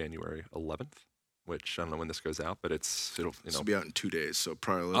coming out January 11th, which I don't know when this goes out, but it'll be out in 2 days, so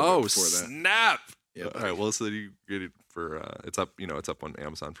probably a little bit before that. Oh, snap! Yeah. All right. Well, so you get it for it's up. It's up on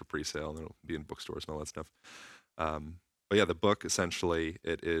Amazon for pre-sale, and it'll be in bookstores and all that stuff. But yeah, the book essentially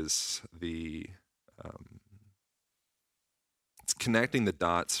it is it's connecting the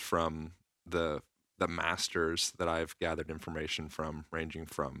dots from the masters that I've gathered information from, ranging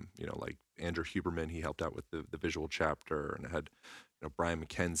from like Andrew Huberman. He helped out with the visual chapter, and I had Brian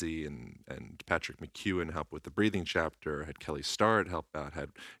McKenzie and Patrick McEwen help with the breathing chapter. I had Kelly Starrett help out.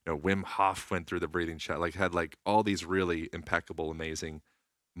 Had Wim Hof went through the breathing chapter. Like had like all these really impeccable, amazing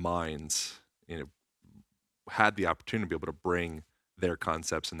minds. Had the opportunity to be able to bring their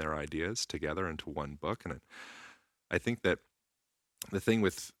concepts and their ideas together into one book. And I think that the thing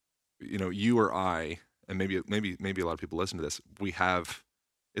with you or I, and maybe a lot of people listen to this,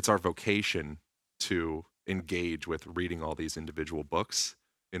 it's our vocation to engage with reading all these individual books,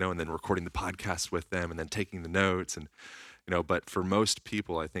 and then recording the podcast with them and then taking the notes. And But for most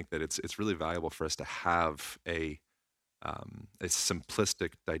people, I think that it's really valuable for us to have a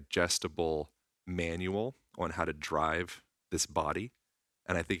simplistic, digestible manual on how to drive this body.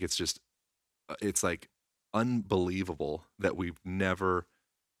 And I think it's like unbelievable that we've never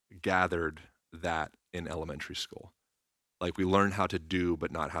gathered that in elementary school. Like, we learn how to do,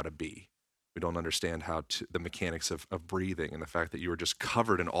 but not how to be. We don't understand the mechanics of breathing, and the fact that you are just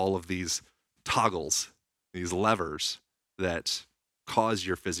covered in all of these toggles, these levers that cause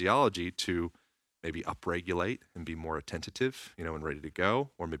your physiology to maybe upregulate and be more attentive, and ready to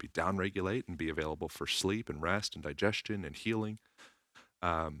go, or maybe downregulate and be available for sleep and rest and digestion and healing.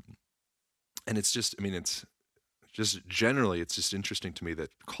 And it's just generally, it's just interesting to me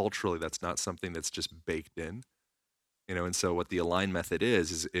that culturally that's not something that's just baked in, and so what the Align method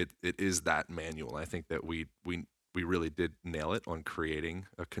is it is that manual. I think that we really did nail it on creating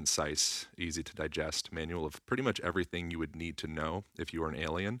a concise, easy to digest manual of pretty much everything you would need to know if you were an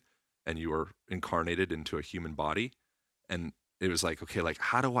alien and you were incarnated into a human body. And it was like, okay, like,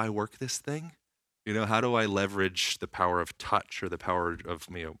 how do I work this thing? How do I leverage the power of touch, or the power of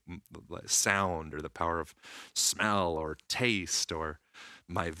sound, or the power of smell or taste, or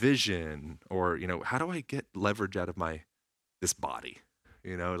my vision, or how do I get leverage out of this body?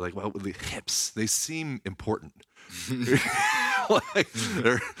 Like, well, the hips, they seem important. Like,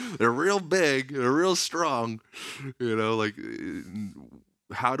 they're real big, they're real strong. Like,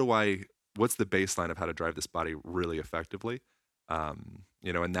 what's the baseline of how to drive this body really effectively?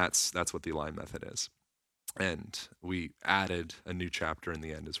 And that's what the Align method is. And we added a new chapter in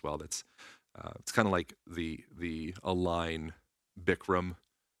the end as well. That's it's kind of like the Align Bikram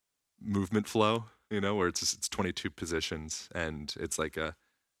movement flow, where it's 22 positions, and it's like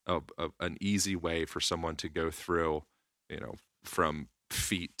an easy way for someone to go through, from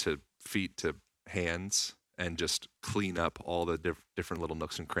feet to hands, and just clean up all the different little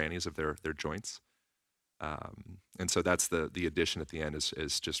nooks and crannies of their joints. And so that's the addition at the end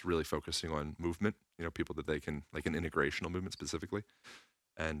is just really focusing on movement, people that they can, like an integrational movement specifically.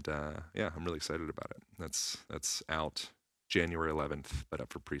 And I'm really excited about it. That's out January 11th, but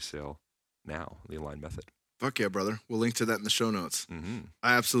up for pre-sale now, the Align method. Fuck yeah, brother. We'll link to that in the show notes. Mm-hmm.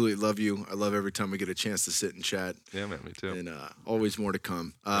 I absolutely love you. I love every time we get a chance to sit and chat. Yeah, man, me too. And always more to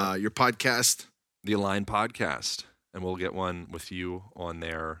come. Your podcast? The Align Podcast. And we'll get one with you on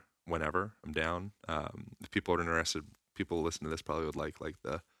there whenever. I'm down. If people are interested, people who listen to this probably would like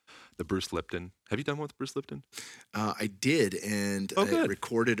the Bruce Lipton. Have you done one with Bruce Lipton? I did, and I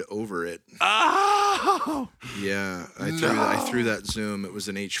recorded over it. Oh! Yeah, I threw that Zoom. It was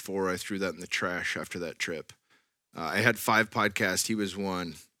an H4. I threw that in the trash after that trip. I had 5 podcasts. He was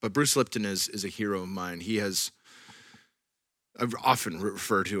one. But Bruce Lipton is a hero of mine. I've often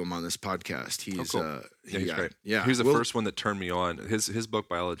referred to him on this podcast. He's cool. He's great. Yeah, he was the first one that turned me on. His book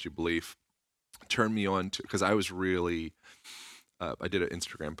Biology of Belief turned me on to, because I was really I did an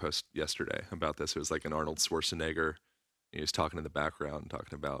Instagram post yesterday about this. It was like an Arnold Schwarzenegger. He was talking in the background,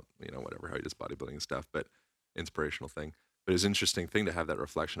 talking about whatever, how he does bodybuilding and stuff, but inspirational thing. But it was an interesting thing to have that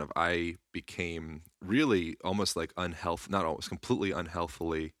reflection of, I became really almost like not almost, completely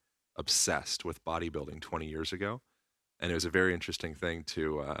unhealthily obsessed with bodybuilding 20 years ago. And it was a very interesting thing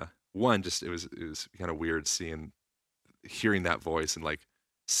to, it was kind of weird hearing that voice, and like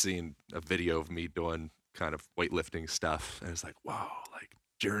seeing a video of me doing kind of weightlifting stuff. And it's like, wow, like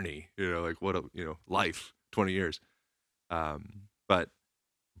journey, like what life, 20 years. But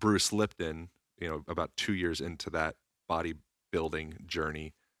Bruce Lipton, about 2 years into that bodybuilding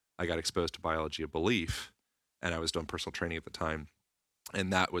journey, I got exposed to Biology of Belief, and I was doing personal training at the time.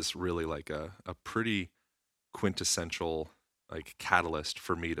 And that was really like a pretty quintessential like catalyst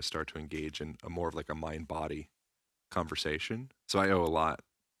for me to start to engage in a more of like a mind-body conversation. So I owe a lot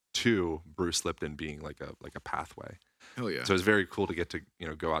to Bruce Lipton being like a pathway. Hell yeah. So it was very cool to get to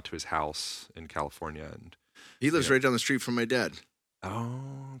go out to his house in California, and he lives right down the street from my dad. Oh,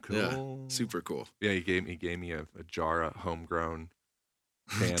 cool. Yeah, super cool. Yeah, he gave me a jar of homegrown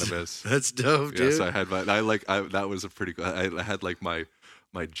cannabis. That's dope, dude. Yes, I had that was a pretty cool. I had like my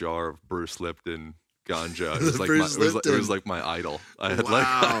Jar of Bruce Lipton ganja. It was like it was like my idol. I had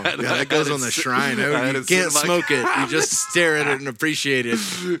that goes on the shrine. You can't smoke it. You just stare at it and appreciate it.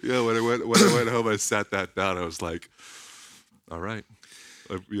 Yeah, when I went home, I sat that down. I was like, all right,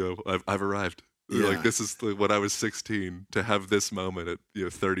 I've arrived. Yeah. Like, this is when I was 16 to have this moment at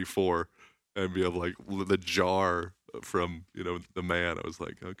 34 and be able like the jar from the man. I was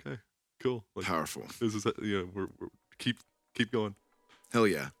like, okay, cool, like, powerful. This is we're keep going. Hell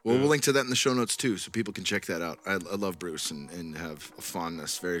yeah. Well, we'll link to that in the show notes too, so people can check that out. I love Bruce and have a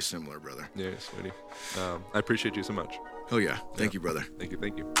fondness very similar, brother. Yeah, sweetie. I appreciate you so much. Oh yeah. Thank you, brother. Thank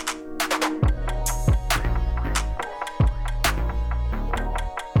you.